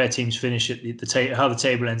teams finish at the how the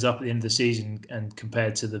table ends up at the end of the season, and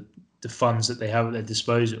compared to the funds that they have at their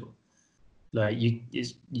disposal. Like, you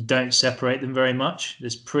don't separate them very much.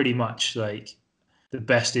 There's pretty much like the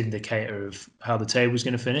best indicator of how the table is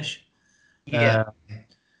going to finish. Yeah.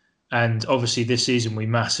 And obviously this season we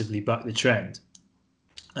massively bucked the trend.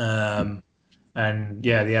 And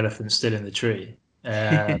yeah, the elephant's still in the tree.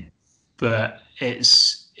 But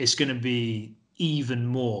it's going to be even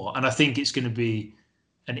more, and I think it's going to be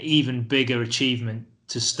an even bigger achievement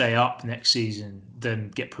to stay up next season than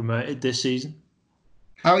get promoted this season.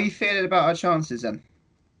 How are you feeling about our chances then?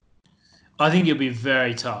 I think it'll be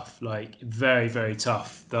very tough, like very, very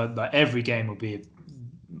tough. Like, every game will be an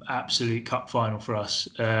absolute cup final for us,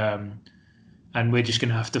 and we're just going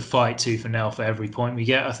to have to fight tooth and nail for every point we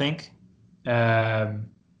get, I think.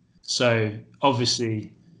 So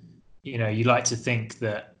obviously, you like to think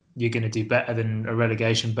that you're going to do better than a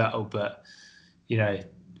relegation battle, but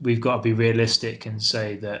we've got to be realistic and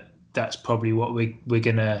say that that's probably what we're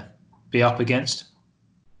going to be up against.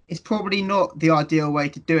 It's probably not the ideal way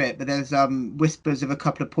to do it, but there's whispers of a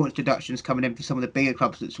couple of points deductions coming in for some of the bigger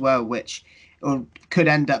clubs as well, which could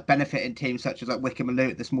end up benefiting teams such as like Wycombe and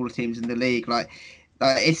Luton, the smaller teams in the league. I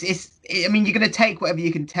mean, you're going to take whatever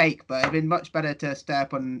you can take, but it'd been much better to stay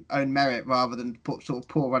up on own merit rather than put sort of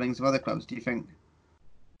poor runnings of other clubs. Do you think?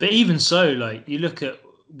 But even so, like, you look at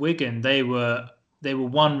Wigan, they were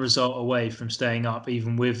one result away from staying up,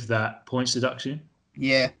 even with that points deduction.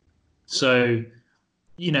 Yeah. So,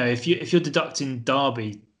 if you're deducting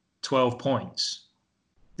Derby 12 points,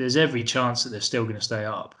 there's every chance that they're still going to stay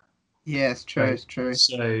up. Yeah, it's true. It's true.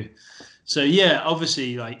 So yeah,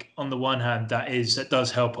 obviously, like, on the one hand, that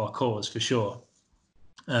does help our cause for sure,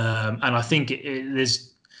 and I think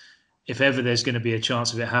if ever there's going to be a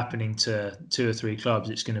chance of it happening to 2 or 3 clubs,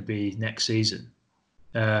 it's going to be next season,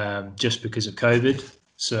 just because of COVID.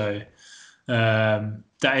 So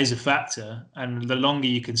that is a factor, and the longer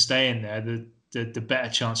you can stay in there, the better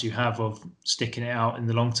chance you have of sticking it out in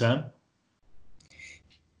the long term.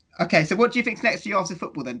 Okay, so what do you think's next for you after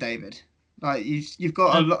football then, David? Like, you've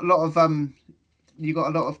got a lot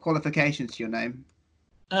of qualifications to your name.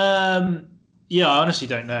 Yeah, I honestly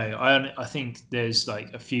don't know. I think there's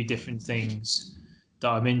like a few different things that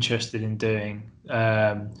I'm interested in doing.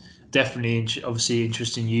 definitely obviously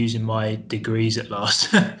interested in using my degrees at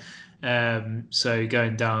last. So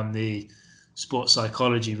going down the sports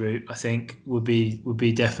psychology route, I think would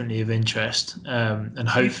be definitely of interest. And Do you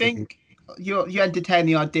hopefully, think you entertain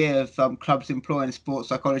the idea of clubs employing sports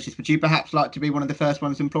psychologists? Would you perhaps like to be one of the first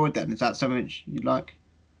ones employed then? Is that something you'd like?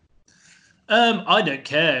 I don't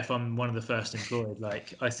care if I'm one of the first employed.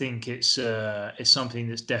 Like, I think it's something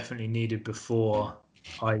that's definitely needed before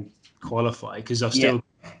I qualify, because Yeah.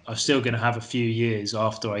 I'm still going to have a few years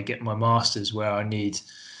after I get my masters where I need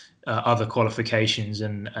other qualifications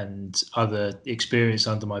and other experience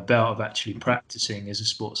under my belt of actually practicing as a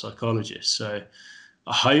sports psychologist. So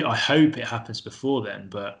I hope it happens before then,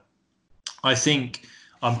 but I think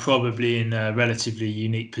I'm probably in a relatively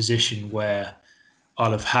unique position where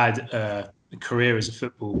I'll have had a career as a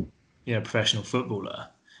professional footballer,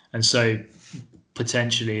 and so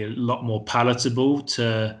potentially a lot more palatable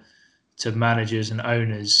to managers and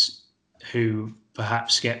owners who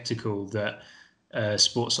perhaps skeptical that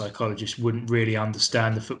sports psychologists wouldn't really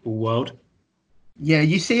understand the football world. Yeah,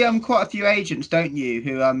 you see quite a few agents, don't you,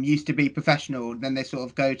 who used to be professional, then they sort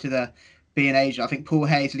of go to the be an agent. I think Paul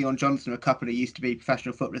Hayes, Leon Johnson, a couple who used to be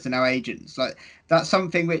professional footballers are now agents. Like that's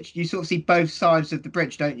something which you sort of see both sides of the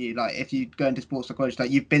bridge, don't you? Like if you go into sports psychology,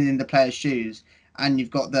 like you've been in the player's shoes and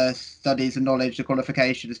you've got the studies and knowledge, the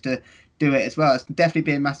qualifications to do it as well. It's definitely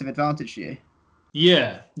be a massive advantage to you.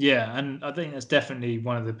 Yeah, and I think that's definitely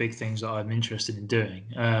one of the big things that I'm interested in doing.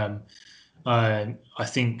 I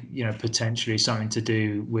think potentially something to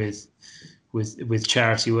do with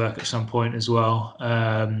charity work at some point as well.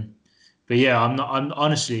 But yeah, I'm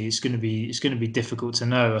honestly, it's going to be difficult to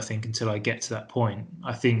know. I think until I get to that point.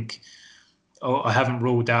 I think I haven't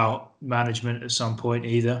ruled out management at some point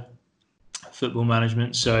either, football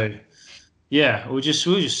management. So yeah, we'll just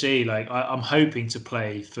see. Like I'm hoping to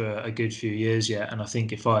play for a good few years yet, and I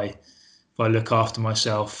think if I look after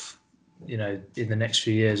myself, in the next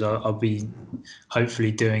few years, I'll be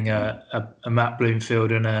hopefully doing a Matt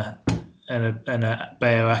Bloomfield and a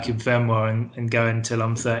Bayo Akinfenwa and going until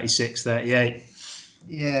I'm 36, 38.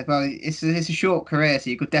 Yeah, well, it's a short career, so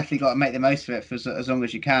you could definitely got to make the most of it for as long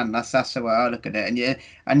as you can. That's the way I look at it,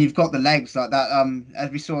 and you've got the legs like that. As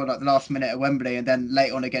we saw like the last minute at Wembley, and then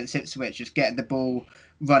late on against Ipswich, just getting the ball,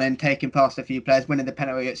 running, taking past a few players, winning the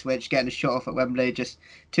penalty at Ipswich, getting a shot off at Wembley. Just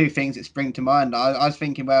two things that spring to mind. I was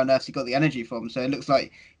thinking where on earth you got the energy from. So it looks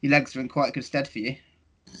like your legs are in quite good stead for you.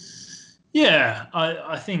 Yeah,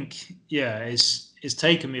 I think it's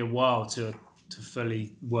taken me a while to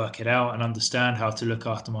fully work it out and understand how to look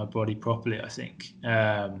after my body properly. I think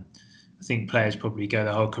players probably go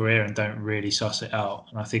their whole career and don't really suss it out,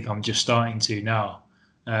 and I think I'm just starting to now.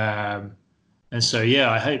 And so yeah,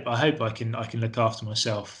 I hope I can look after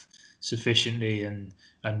myself sufficiently and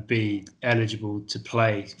be eligible to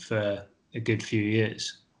play for a good few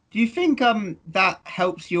years. Do you think that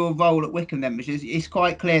helps your role at Wycombe then? Because it's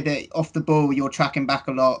quite clear that off the ball you're tracking back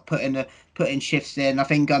a lot, putting shifts in. I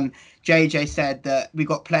think JJ said that we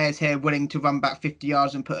got players here willing to run back 50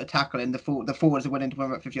 yards and put a tackle in. The forwards are willing to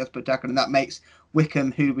run back 50 yards, put a tackle, and that makes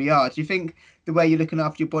Wycombe who we are. Do you think the way you're looking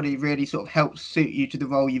after your body really sort of helps suit you to the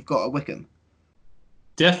role you've got at Wycombe?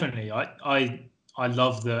 Definitely, I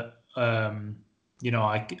love that. I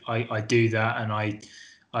do that, and I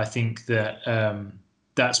think that.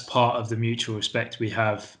 That's part of the mutual respect we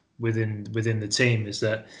have within the team, is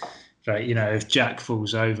that, right, if Jack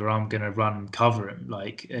falls over, I'm going to run and cover him.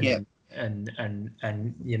 Like, and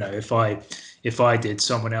if I did,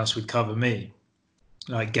 someone else would cover me.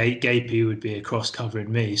 Like Gapey would be across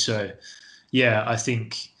covering me. So yeah, I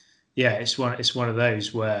think it's one of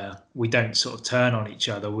those where we don't sort of turn on each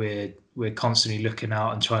other. We're constantly looking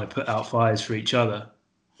out and trying to put out fires for each other.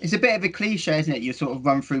 It's a bit of a cliche, isn't it? You sort of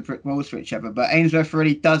run through brick walls for each other, but Ainsworth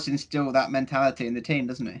really does instill that mentality in the team,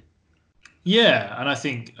 doesn't he? Yeah, and I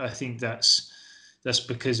think that's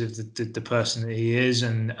because of the person that he is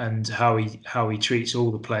and how he treats all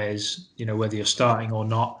the players, whether you're starting or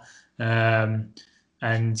not, and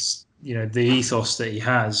the ethos that he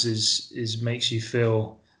has is makes you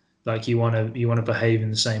feel like you want to behave in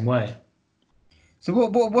the same way. So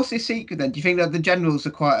what's his secret then? Do you think that the generals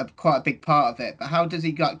are quite a big part of it? But how does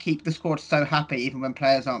he keep the squad so happy even when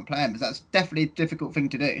players aren't playing? Because that's definitely a difficult thing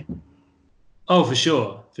to do. Oh, for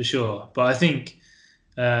sure. But I think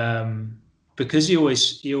because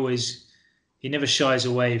he never shies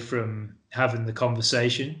away from having the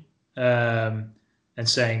conversation and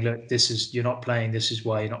saying, look, you're not playing. This is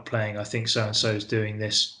why you're not playing. I think so and so is doing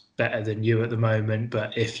this better than you at the moment.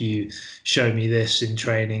 But if you show me this in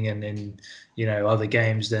training and in other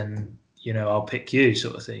games, then I'll pick you,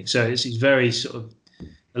 sort of thing. So it's very sort of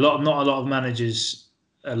not a lot of managers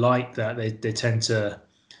are like that, they tend to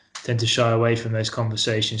shy away from those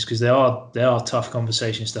conversations because they are tough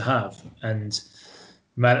conversations to have, and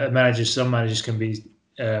some managers can be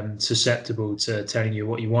susceptible to telling you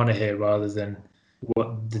what you want to hear rather than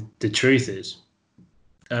what the truth is.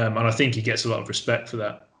 And I think he gets a lot of respect for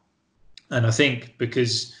that. And I think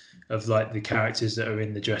because of like the characters that are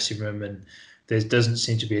in the dressing room, and there doesn't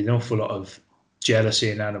seem to be an awful lot of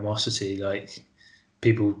jealousy and animosity. Like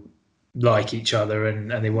people like each other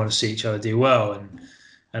and they want to see each other do well,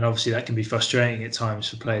 and obviously that can be frustrating at times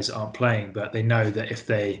for players that aren't playing, but they know that if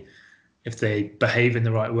they behave in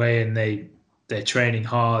the right way and they're training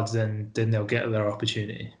hard, then they'll get their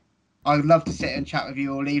opportunity. I'd love to sit and chat with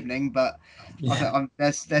you all evening, but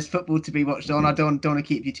there's football to be watched on. I don't want to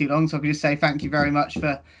keep you too long, so I can just say thank you very much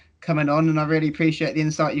for coming on, and I really appreciate the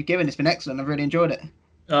insight you've given. It's been excellent. I've really enjoyed it.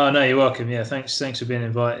 Oh no, you're welcome. Yeah, thanks for being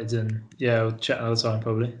invited, and yeah, we'll chat another time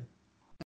probably.